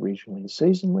vary regionally and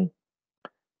seasonally.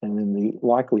 And then the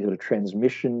likelihood of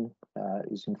transmission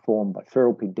is informed by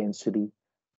feral pig density,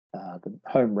 the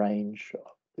home range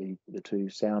of the two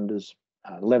sounders,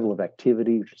 level of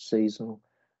activity, which is seasonal,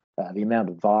 the amount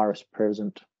of virus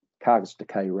present, carcass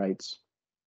decay rates,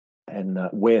 and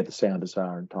where the sounders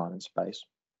are in time and space.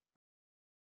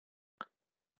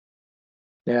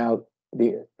 Now,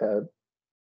 the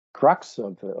crux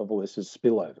of all this is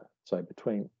spillover, so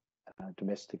between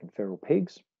domestic and feral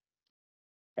pigs.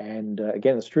 And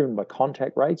again, it's driven by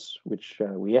contact rates, which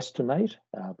we estimate,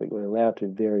 but we're allowed to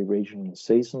vary regionally and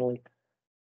seasonally.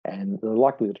 And the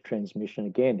likelihood of transmission,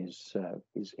 again,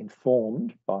 is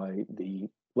informed by the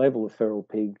level of feral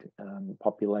pig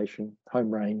population,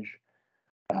 home range,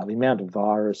 the amount of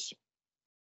virus,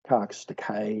 carcass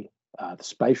decay, the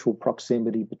spatial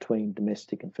proximity between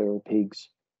domestic and feral pigs,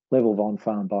 level of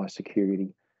on-farm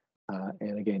biosecurity,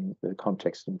 and again, the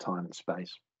context in time and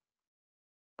space.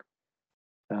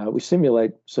 We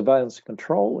simulate surveillance and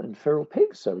control in feral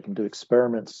pigs, so we can do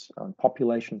experiments on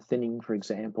population thinning, for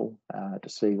example, to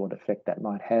see what effect that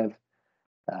might have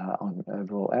on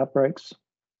overall outbreaks.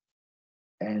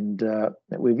 And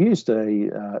we've used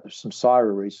some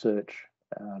CEBRA research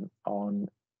on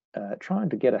trying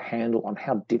to get a handle on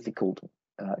how difficult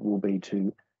it will be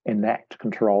to enact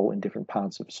control in different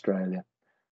parts of Australia.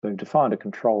 So we've defined a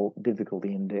control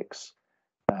difficulty index,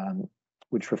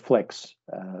 which reflects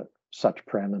such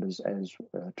parameters as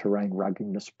terrain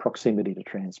ruggedness, proximity to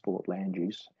transport, land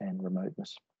use, and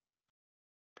remoteness.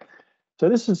 So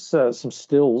this is some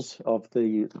stills of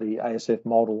the ASF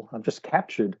model. I've just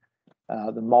captured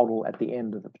the model at the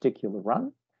end of a particular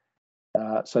run.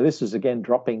 So this is again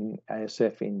dropping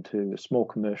ASF into a small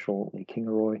commercial near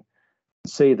Kingaroy. You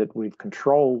can see that we've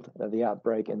controlled the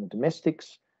outbreak in the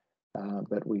domestics,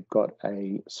 but we've got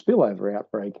a spillover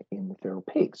outbreak in the feral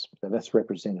pigs. So that's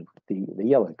represented with the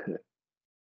yellow curve.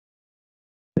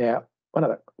 Now, one of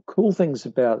the cool things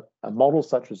about a model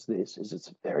such as this is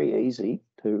it's very easy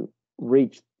to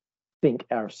rethink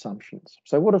our assumptions.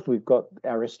 So what if we've got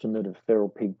our estimate of feral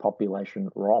pig population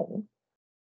wrong?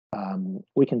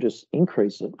 We can just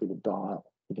increase it with a dial.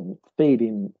 We can feed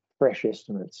in fresh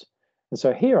estimates. And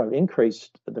so here I've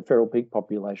increased the feral pig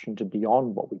population to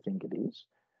beyond what we think it is.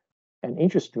 And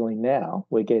interestingly now,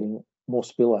 we're getting more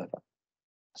spillover.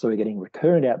 So we're getting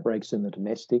recurrent outbreaks in the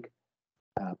domestic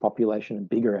population and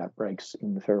bigger outbreaks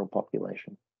in the feral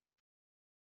population.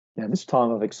 Now, this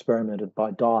time I've experimented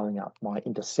by dialing up my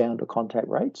inter-sounder contact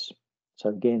rates. So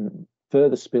again,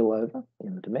 further spillover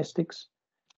in the domestics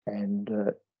and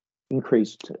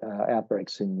increased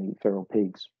outbreaks in the feral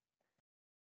pigs.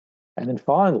 And then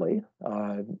finally,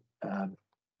 in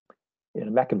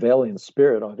a Machiavellian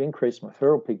spirit, I've increased my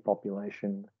feral pig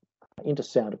population,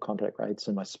 inter-sounder contact rates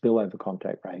and my spillover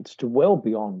contact rates to well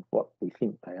beyond what we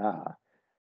think they are.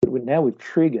 But now we've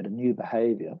triggered a new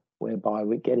behaviour whereby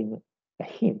we're getting a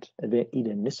hint of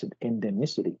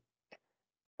endemicity.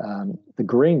 The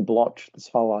green blotch that's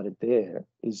highlighted there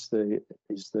is the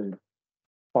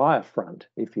fire front,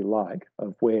 if you like,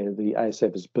 of where the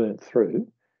ASF is burnt through,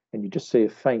 and you just see a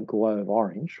faint glow of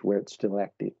orange where it's still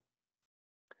active.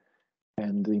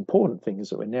 And the important thing is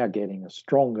that we're now getting a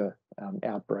stronger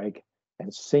outbreak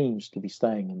and seems to be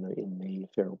staying in the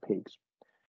feral pigs.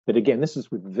 But again, this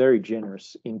is with very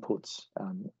generous inputs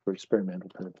for experimental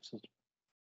purposes.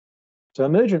 So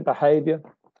emergent behaviour,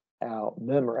 our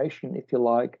murmuration, if you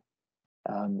like,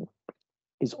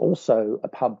 is also a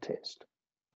pub test.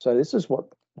 So this is what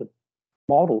the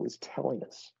model is telling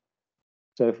us.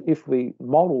 So if we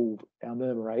modelled our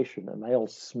murmuration and they all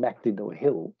smacked into a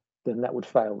hill, then that would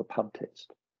fail the pub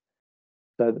test.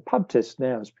 So the pub test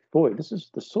now is before you. This is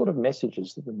the sort of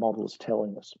messages that the model is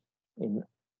telling us. In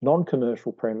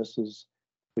non-commercial premises,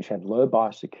 which have low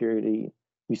biosecurity,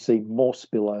 we see more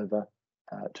spillover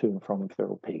to and from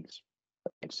feral pigs.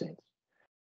 That makes sense.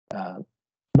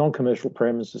 Non-commercial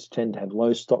premises tend to have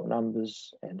low stock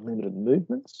numbers and limited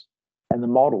movements. And the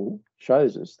model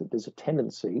shows us that there's a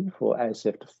tendency for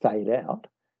ASF to fade out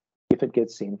if it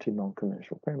gets into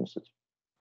non-commercial premises.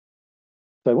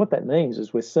 So what that means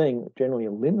is we're seeing generally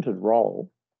a limited role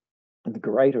in the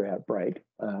greater outbreak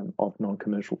of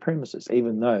non-commercial premises,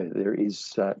 even though there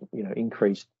is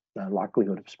increased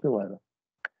likelihood of spillover.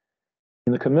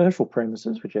 In the commercial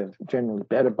premises, which have generally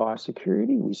better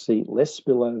biosecurity, we see less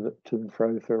spillover to and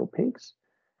fro feral pigs.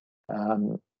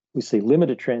 We see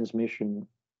limited transmission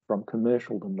from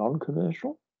commercial to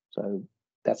non-commercial. So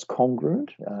that's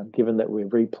congruent, given that we're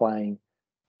replaying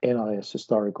NIS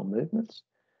historical movements.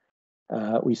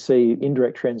 We see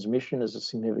indirect transmission as a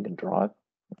significant drive.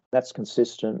 That's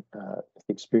consistent with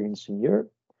experience in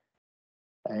Europe.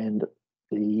 And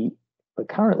we're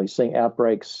currently seeing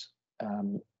outbreaks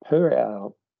per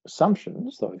our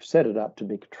assumptions, though we've set it up to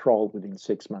be controlled within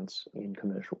 6 months in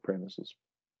commercial premises.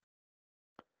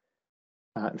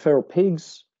 In feral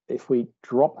pigs, if we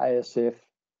drop ASF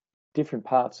different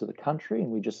parts of the country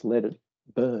and we just let it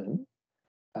burn,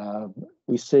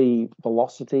 we see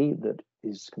velocity that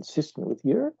is consistent with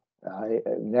Europe.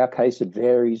 In our case, it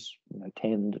varies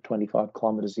 10 to 25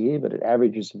 kilometres a year, but it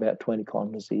averages about 20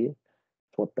 kilometres a year.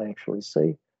 That's what they actually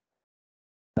see.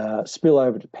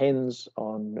 Spillover depends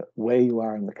on where you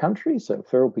are in the country. So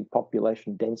feral pig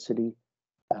population density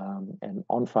and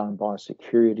on-farm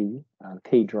biosecurity are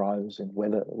key drivers in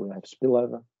whether we'll have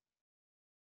spillover.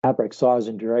 Outbreak size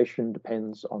and duration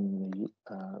depends on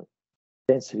the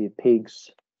density of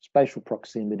pigs, spatial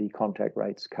proximity, contact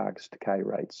rates, carcass decay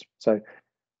rates. So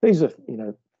these are,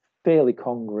 fairly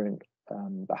congruent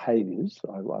behaviours,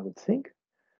 I would think.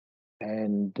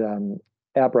 And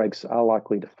outbreaks are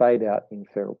likely to fade out in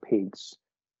feral pigs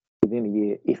within a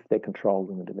year if they're controlled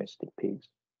in the domestic pigs.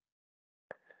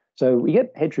 So we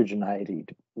get heterogeneity.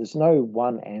 There's no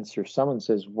one answer. If someone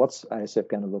says, what's ASF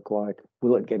going to look like?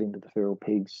 Will it get into the feral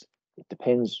pigs? It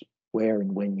depends where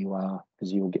and when you are,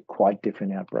 because you'll get quite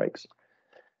different outbreaks.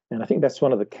 And I think that's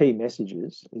one of the key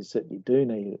messages, is that you do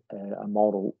need a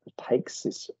model that takes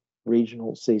this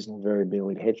regional seasonal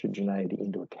variability, heterogeneity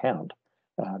into account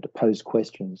to pose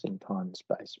questions in time and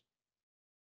space.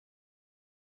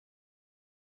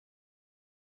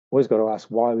 Always got to ask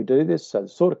why we do this. So the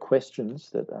sort of questions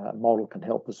that a model can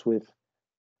help us with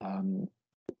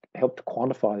help to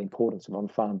quantify the importance of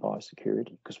on-farm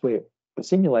biosecurity, because we're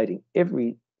simulating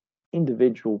every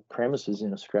individual premises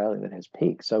in Australia that has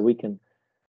pigs. So we can,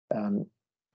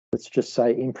 let's just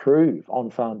say, improve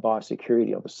on-farm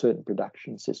biosecurity of a certain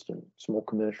production system, small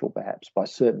commercial perhaps, by a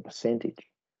certain percentage.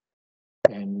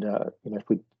 And if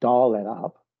we dial that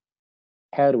up,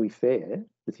 how do we fare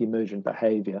with the emergent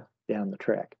behaviour down the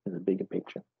track in the bigger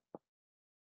picture?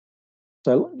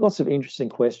 So lots of interesting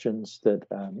questions that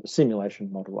a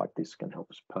simulation model like this can help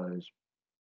us pose.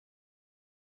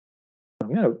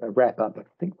 I'm going to wrap up. I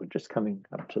think we're just coming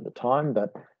up to the time,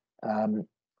 but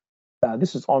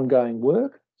this is ongoing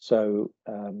work. So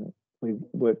we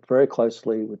work very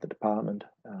closely with the Department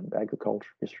of Agriculture,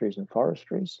 Fisheries and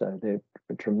Forestry. So they're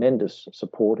tremendous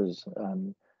supporters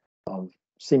of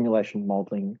simulation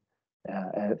modelling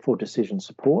for decision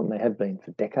support, and they have been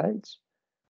for decades.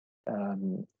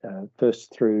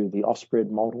 First through the Osprey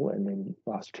model, and then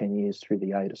last 10 years through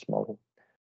the ADIS model.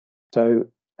 So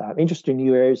interesting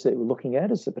new areas that we're looking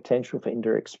at is the potential for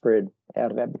indirect spread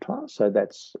out of abattoirs. So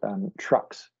that's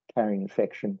trucks carrying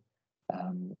infection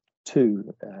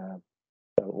to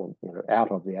or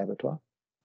out of the abattoir.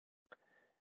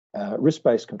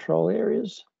 Risk-based control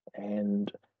areas,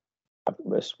 and I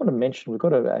just want to mention we've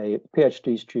got a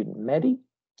PhD student, Maddie,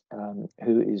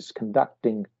 who is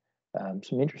conducting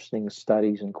some interesting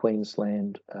studies in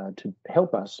Queensland to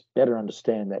help us better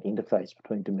understand that interface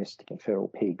between domestic and feral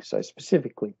pigs. So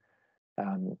specifically,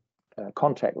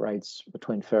 contact rates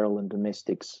between feral and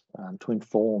domestics to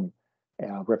inform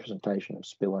our representation of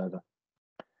spillover.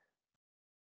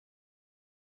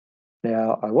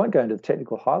 Now, I won't go into the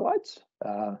technical highlights,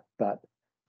 but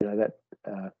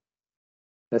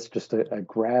that's just a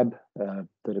grab that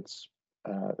it's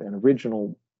an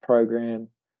original program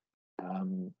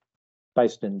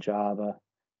based in Java.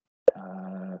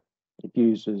 It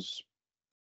uses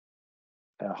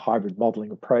a hybrid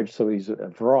modeling approach, so we use a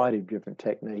variety of different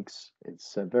techniques.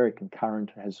 It's very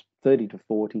concurrent, has 30 to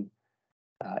 40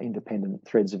 independent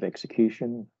threads of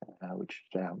execution, which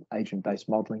is our agent-based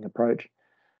modeling approach.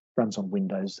 Runs on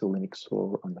Windows, the Linux,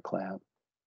 or on the cloud.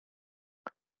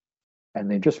 And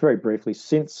then just very briefly,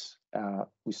 since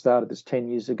we started this 10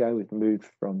 years ago, we've moved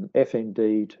from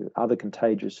FMD to other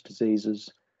contagious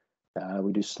diseases.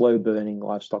 We do slow burning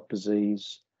livestock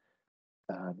disease,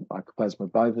 Mycoplasma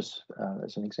bovis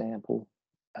as an example.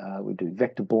 We do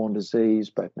vector-borne disease,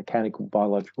 both mechanical,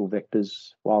 biological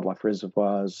vectors, wildlife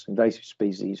reservoirs, invasive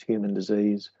species, human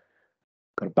disease.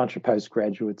 Got a bunch of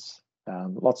postgraduates,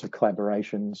 lots of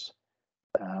collaborations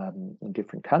in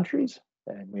different countries.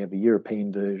 And we have a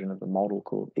European version of the model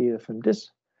called EAR from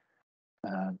DIS.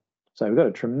 So we've got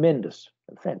a tremendous,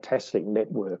 fantastic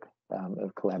network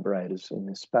of collaborators in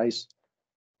this space,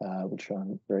 which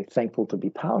I'm very thankful to be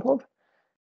part of.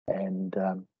 And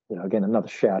again, another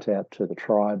shout out to the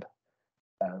tribe.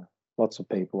 Lots of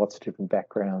people, lots of different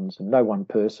backgrounds, and no one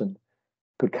person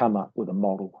could come up with a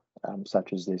model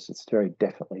such as this. It's very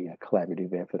definitely a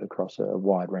collaborative effort across a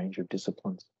wide range of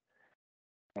disciplines.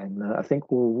 And I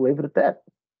think we'll leave it at that.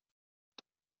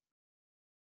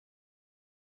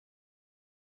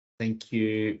 Thank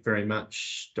you very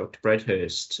much, Dr.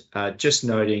 Bradhurst. Just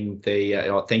noting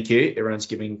the, thank you, everyone's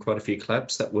giving quite a few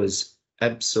claps. That was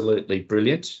absolutely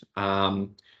brilliant.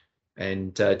 And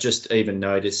just even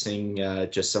noticing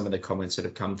just some of the comments that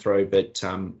have come through, but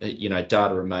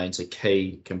data remains a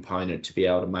key component to be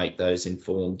able to make those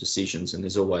informed decisions, and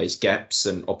there's always gaps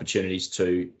and opportunities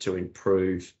to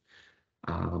improve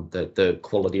the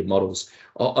quality of models.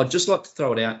 I'd just like to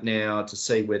throw it out now to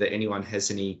see whether anyone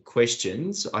has any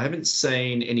questions. I haven't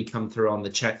seen any come through on the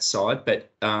chat side,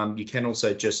 but you can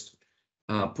also just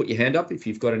put your hand up if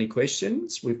you've got any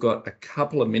questions. We've got a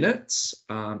couple of minutes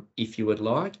if you would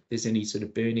like. If there's any sort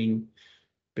of burning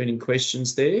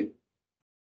questions there.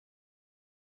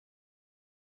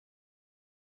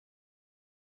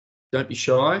 Don't be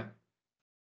shy.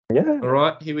 Yeah. All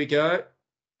right, here we go.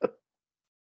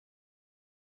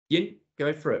 Yin,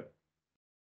 go for it.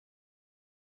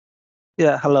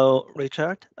 Yeah, hello,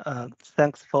 Richard.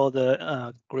 Thanks for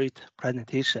the great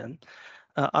presentation.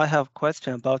 I have a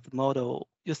question about the model.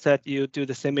 You said you do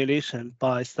the simulation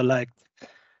by select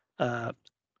a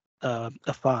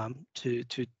farm to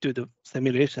do the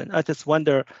simulation. I just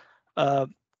wonder, I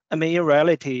mean, in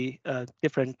reality,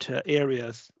 different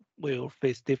areas will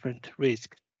face different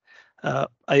risks. Are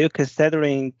you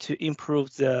considering to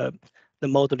improve the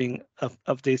modeling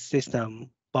of this system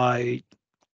by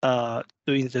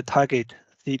doing the target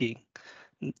seeding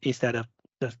instead of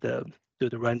just do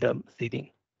the random seeding?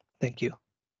 Thank you.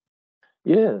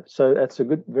 Yeah, so that's a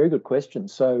very good question.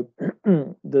 So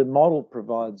the model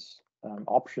provides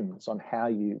options on how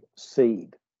you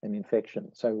seed an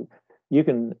infection. So you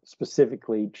can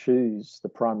specifically choose the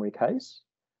primary case.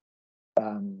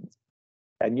 And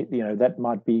that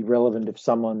might be relevant if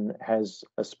someone has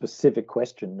a specific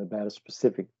question about a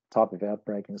specific type of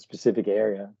outbreak in a specific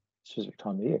area, specific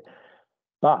time of year.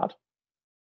 But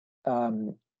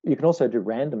you can also do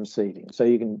random seeding. So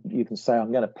you can say,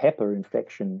 I'm going to pepper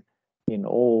infection in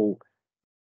all,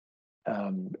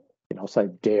 I'll say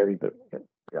dairy, but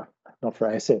not for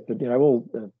ASF, but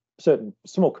all certain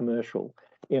small commercial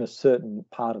in a certain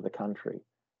part of the country,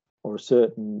 or a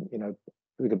certain,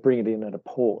 we could bring it in at a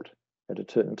port at a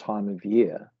certain time of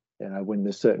year, when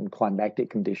there's certain climatic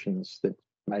conditions that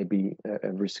may be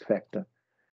a risk factor.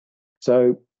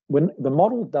 So when the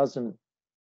model doesn't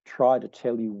try to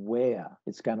tell you where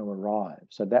it's going to arrive.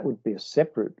 So that would be a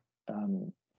separate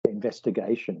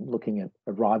investigation looking at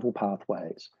arrival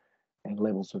pathways and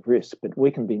levels of risk. But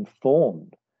we can be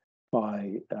informed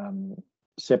by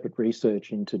separate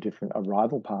research into different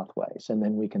arrival pathways, and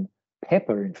then we can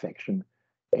pepper infection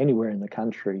anywhere in the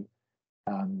country,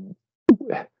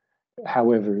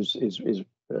 however is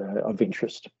of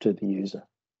interest to the user.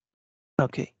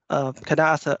 Okay. Can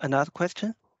I ask another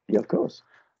question? Yeah, of course.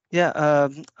 Yeah.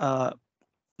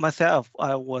 Myself,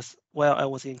 while I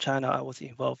was in China, I was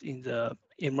involved in the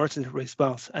emergency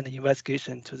response and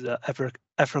investigation to the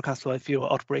African swine fever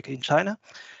outbreak in China.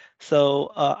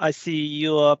 So I see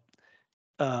you're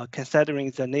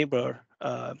considering the neighbor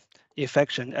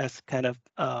infection as kind of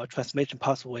transmission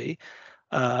pathway,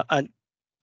 and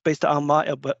based on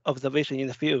my observation in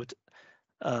the field,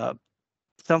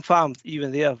 some farms,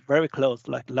 even they are very close,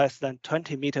 like less than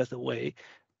 20 meters away,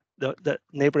 the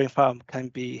neighboring farm can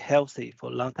be healthy for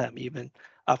a long time, even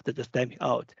after the stamping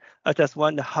out. I just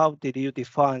wonder, how did you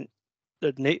define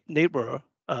the neighbor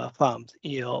farms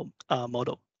in your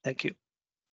model? Thank you.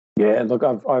 Yeah, look,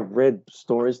 I've read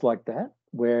stories like that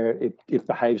where it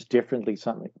behaves differently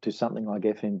to something like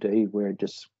FMD, where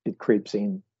it creeps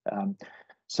in.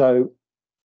 So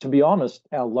to be honest,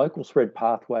 our local spread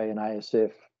pathway in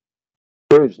ASF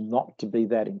proves not to be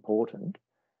that important.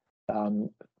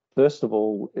 First of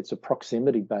all, it's a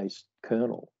proximity-based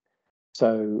kernel.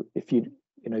 So if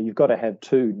you've got to have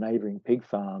 2 neighbouring pig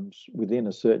farms within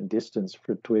a certain distance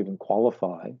for it to even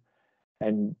qualify,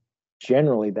 and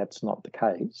generally that's not the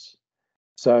case.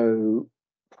 So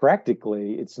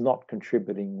practically, it's not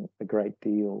contributing a great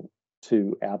deal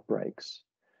to outbreaks.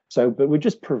 So, but we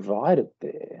just provide it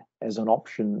there as an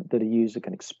option that a user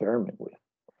can experiment with.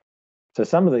 So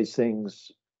some of these things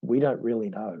we don't really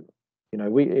know.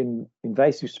 We in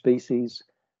invasive species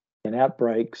and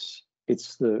outbreaks,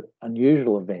 it's the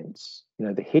unusual events,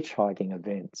 the hitchhiking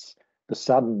events, the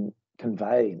sudden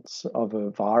conveyance of a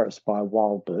virus by a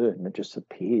wild bird and it just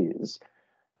appears.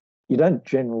 You don't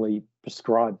generally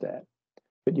prescribe that,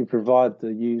 but you provide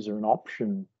the user an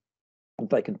option and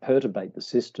they can perturbate the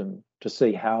system to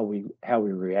see how we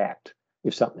react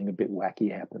if something a bit wacky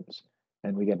happens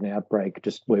and we get an outbreak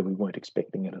just where we weren't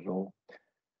expecting it at all.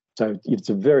 So it's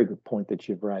a very good point that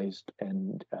you've raised,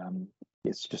 and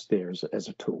it's just there as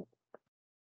a tool.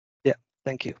 Yeah,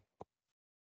 thank you.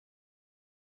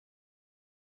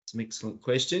 Some excellent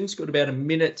questions. Got about a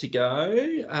minute to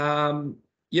go.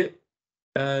 Yep.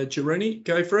 Jaruni,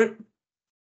 go for it.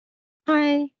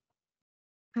 Hi.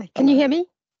 Can you hear me?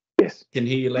 Yes. Can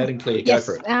hear you loud and clear. Yes.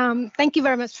 Go for it. Thank you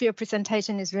very much for your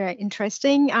presentation. It's very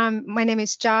interesting. My name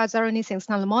is Jar Zaroni Singh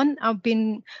Nalamon. I've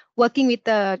been working with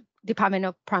the Department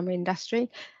of Primary Industry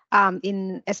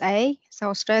in SA,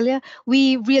 South Australia.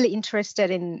 We're really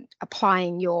interested in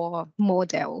applying your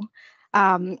model.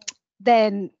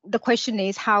 Then the question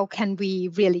is, how can we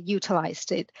really utilize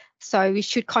it? So we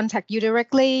should contact you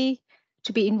directly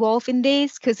to be involved in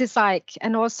this, because it's like,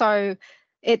 and also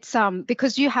it's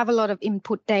because you have a lot of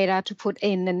input data to put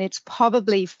in, and it's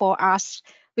probably for us,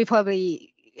 we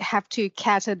probably have to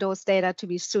cater those data to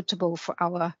be suitable for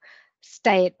our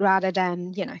state rather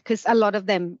than, because a lot of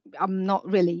them I'm not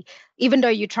really, even though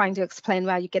you're trying to explain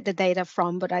where you get the data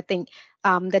from, but I think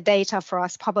the data for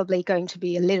us probably going to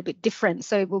be a little bit different.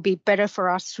 So it will be better for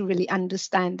us to really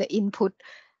understand the input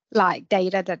like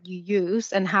data that you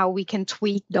use and how we can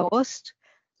tweak those,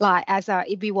 like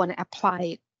if we want to apply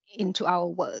it into our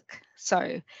work.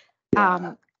 So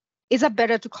is it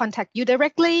better to contact you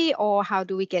directly, or how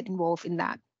do we get involved in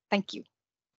that? Thank you.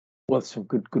 Well, some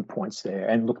good points there.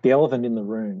 And look, the elephant in the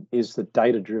room is that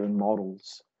data-driven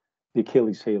models, the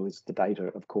Achilles heel is the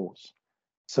data, of course.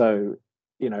 So,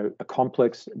 a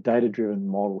complex data-driven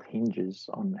model hinges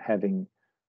on having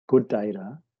good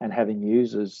data and having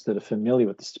users that are familiar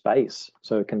with the space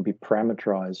so it can be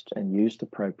parameterized and used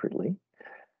appropriately.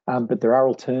 But there are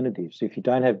alternatives. If you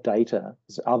don't have data,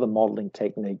 there's other modeling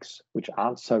techniques which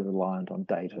aren't so reliant on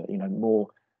data, more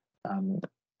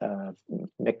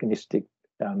mechanistic,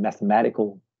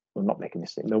 mathematical, well, not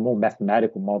mechanistic, they're more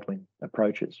mathematical modeling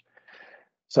approaches.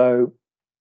 So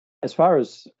as far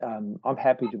as I'm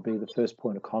happy to be the first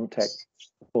point of contact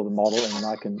for the model, and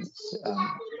I can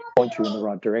point you in the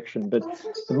right direction. But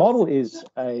the model is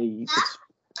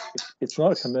it's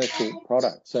not a commercial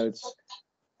product. So it's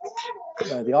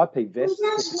the IP vests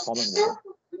with the Commonwealth,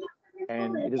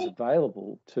 and it is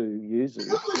available to users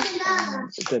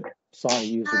that sign a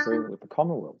user agreement with the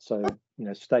Commonwealth. So,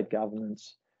 state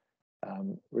governments,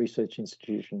 research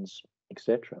institutions,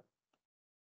 etc.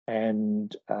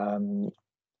 And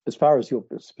as far as your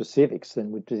specifics,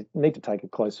 then we need to take a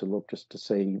closer look just to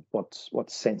see what's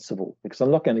sensible, because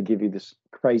I'm not going to give you this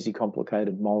crazy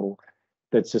complicated model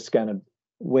that's just going to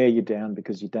wear you down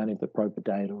because you don't have the proper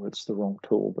data or it's the wrong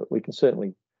tool. But we can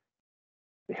certainly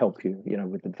help you,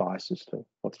 with advice as to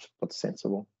what's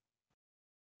sensible.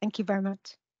 Thank you very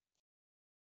much.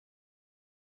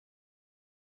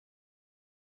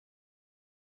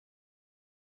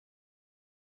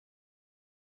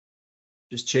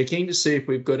 Just checking to see if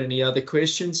we've got any other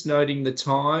questions. Noting the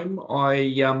time,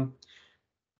 I'll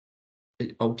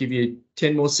give you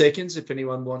 10 more seconds if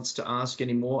anyone wants to ask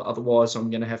any more. Otherwise, I'm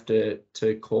going to have to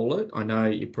call it. I know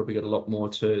you've probably got a lot more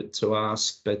to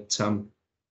ask, but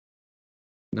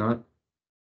no,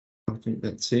 I think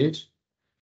that's it.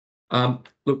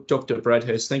 Look, Dr.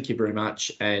 Bradhurst, thank you very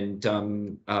much. And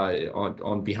on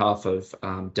behalf of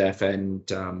DAF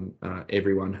and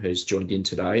everyone who's joined in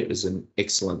today, it was an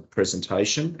excellent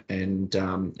presentation, and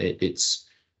it's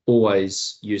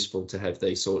always useful to have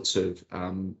these sorts of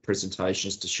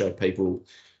presentations to show people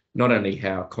not only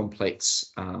how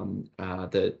complex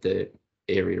the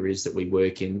area is that we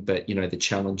work in, but the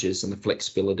challenges and the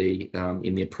flexibility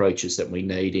in the approaches that we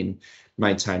need in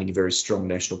maintaining a very strong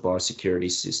national biosecurity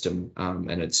system,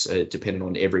 and it's dependent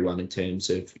on everyone in terms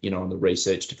of on the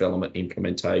research, development,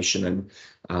 implementation,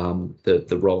 and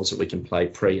the roles that we can play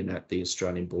pre and at the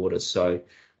Australian border. So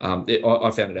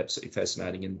I found it absolutely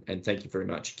fascinating, and thank you very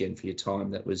much again for your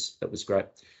time. That was great.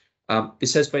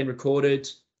 This has been recorded.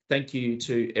 Thank you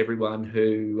to everyone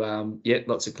who,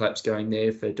 lots of claps going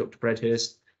there for Dr.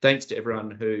 Bradhurst. Thanks to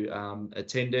everyone who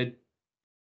attended.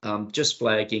 Just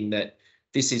flagging that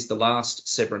this is the last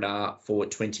CEBRAnar for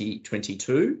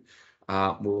 2022.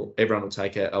 Everyone will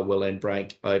take a well-earned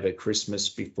break over Christmas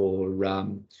before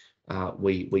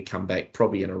we come back,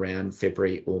 probably in around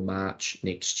February or March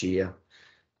next year.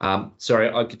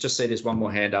 Sorry, I could just see there's one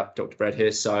more hand up, Dr.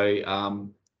 Bradhurst. So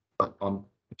I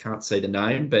can't see the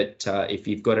name, but if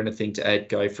you've got anything to add,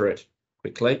 go for it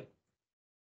quickly.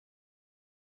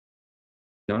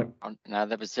 No? No,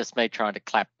 that was just me trying to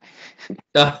clap.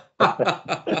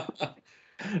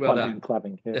 Well done.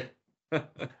 Clapping, yeah.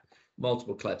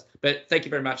 Multiple claps. But thank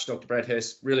you very much, Dr.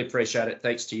 Bradhurst. Really appreciate it.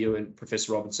 Thanks to you and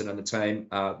Professor Robinson and the team.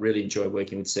 Really enjoy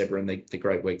working with CEBRA and the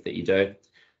great work that you do.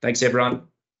 Thanks, everyone.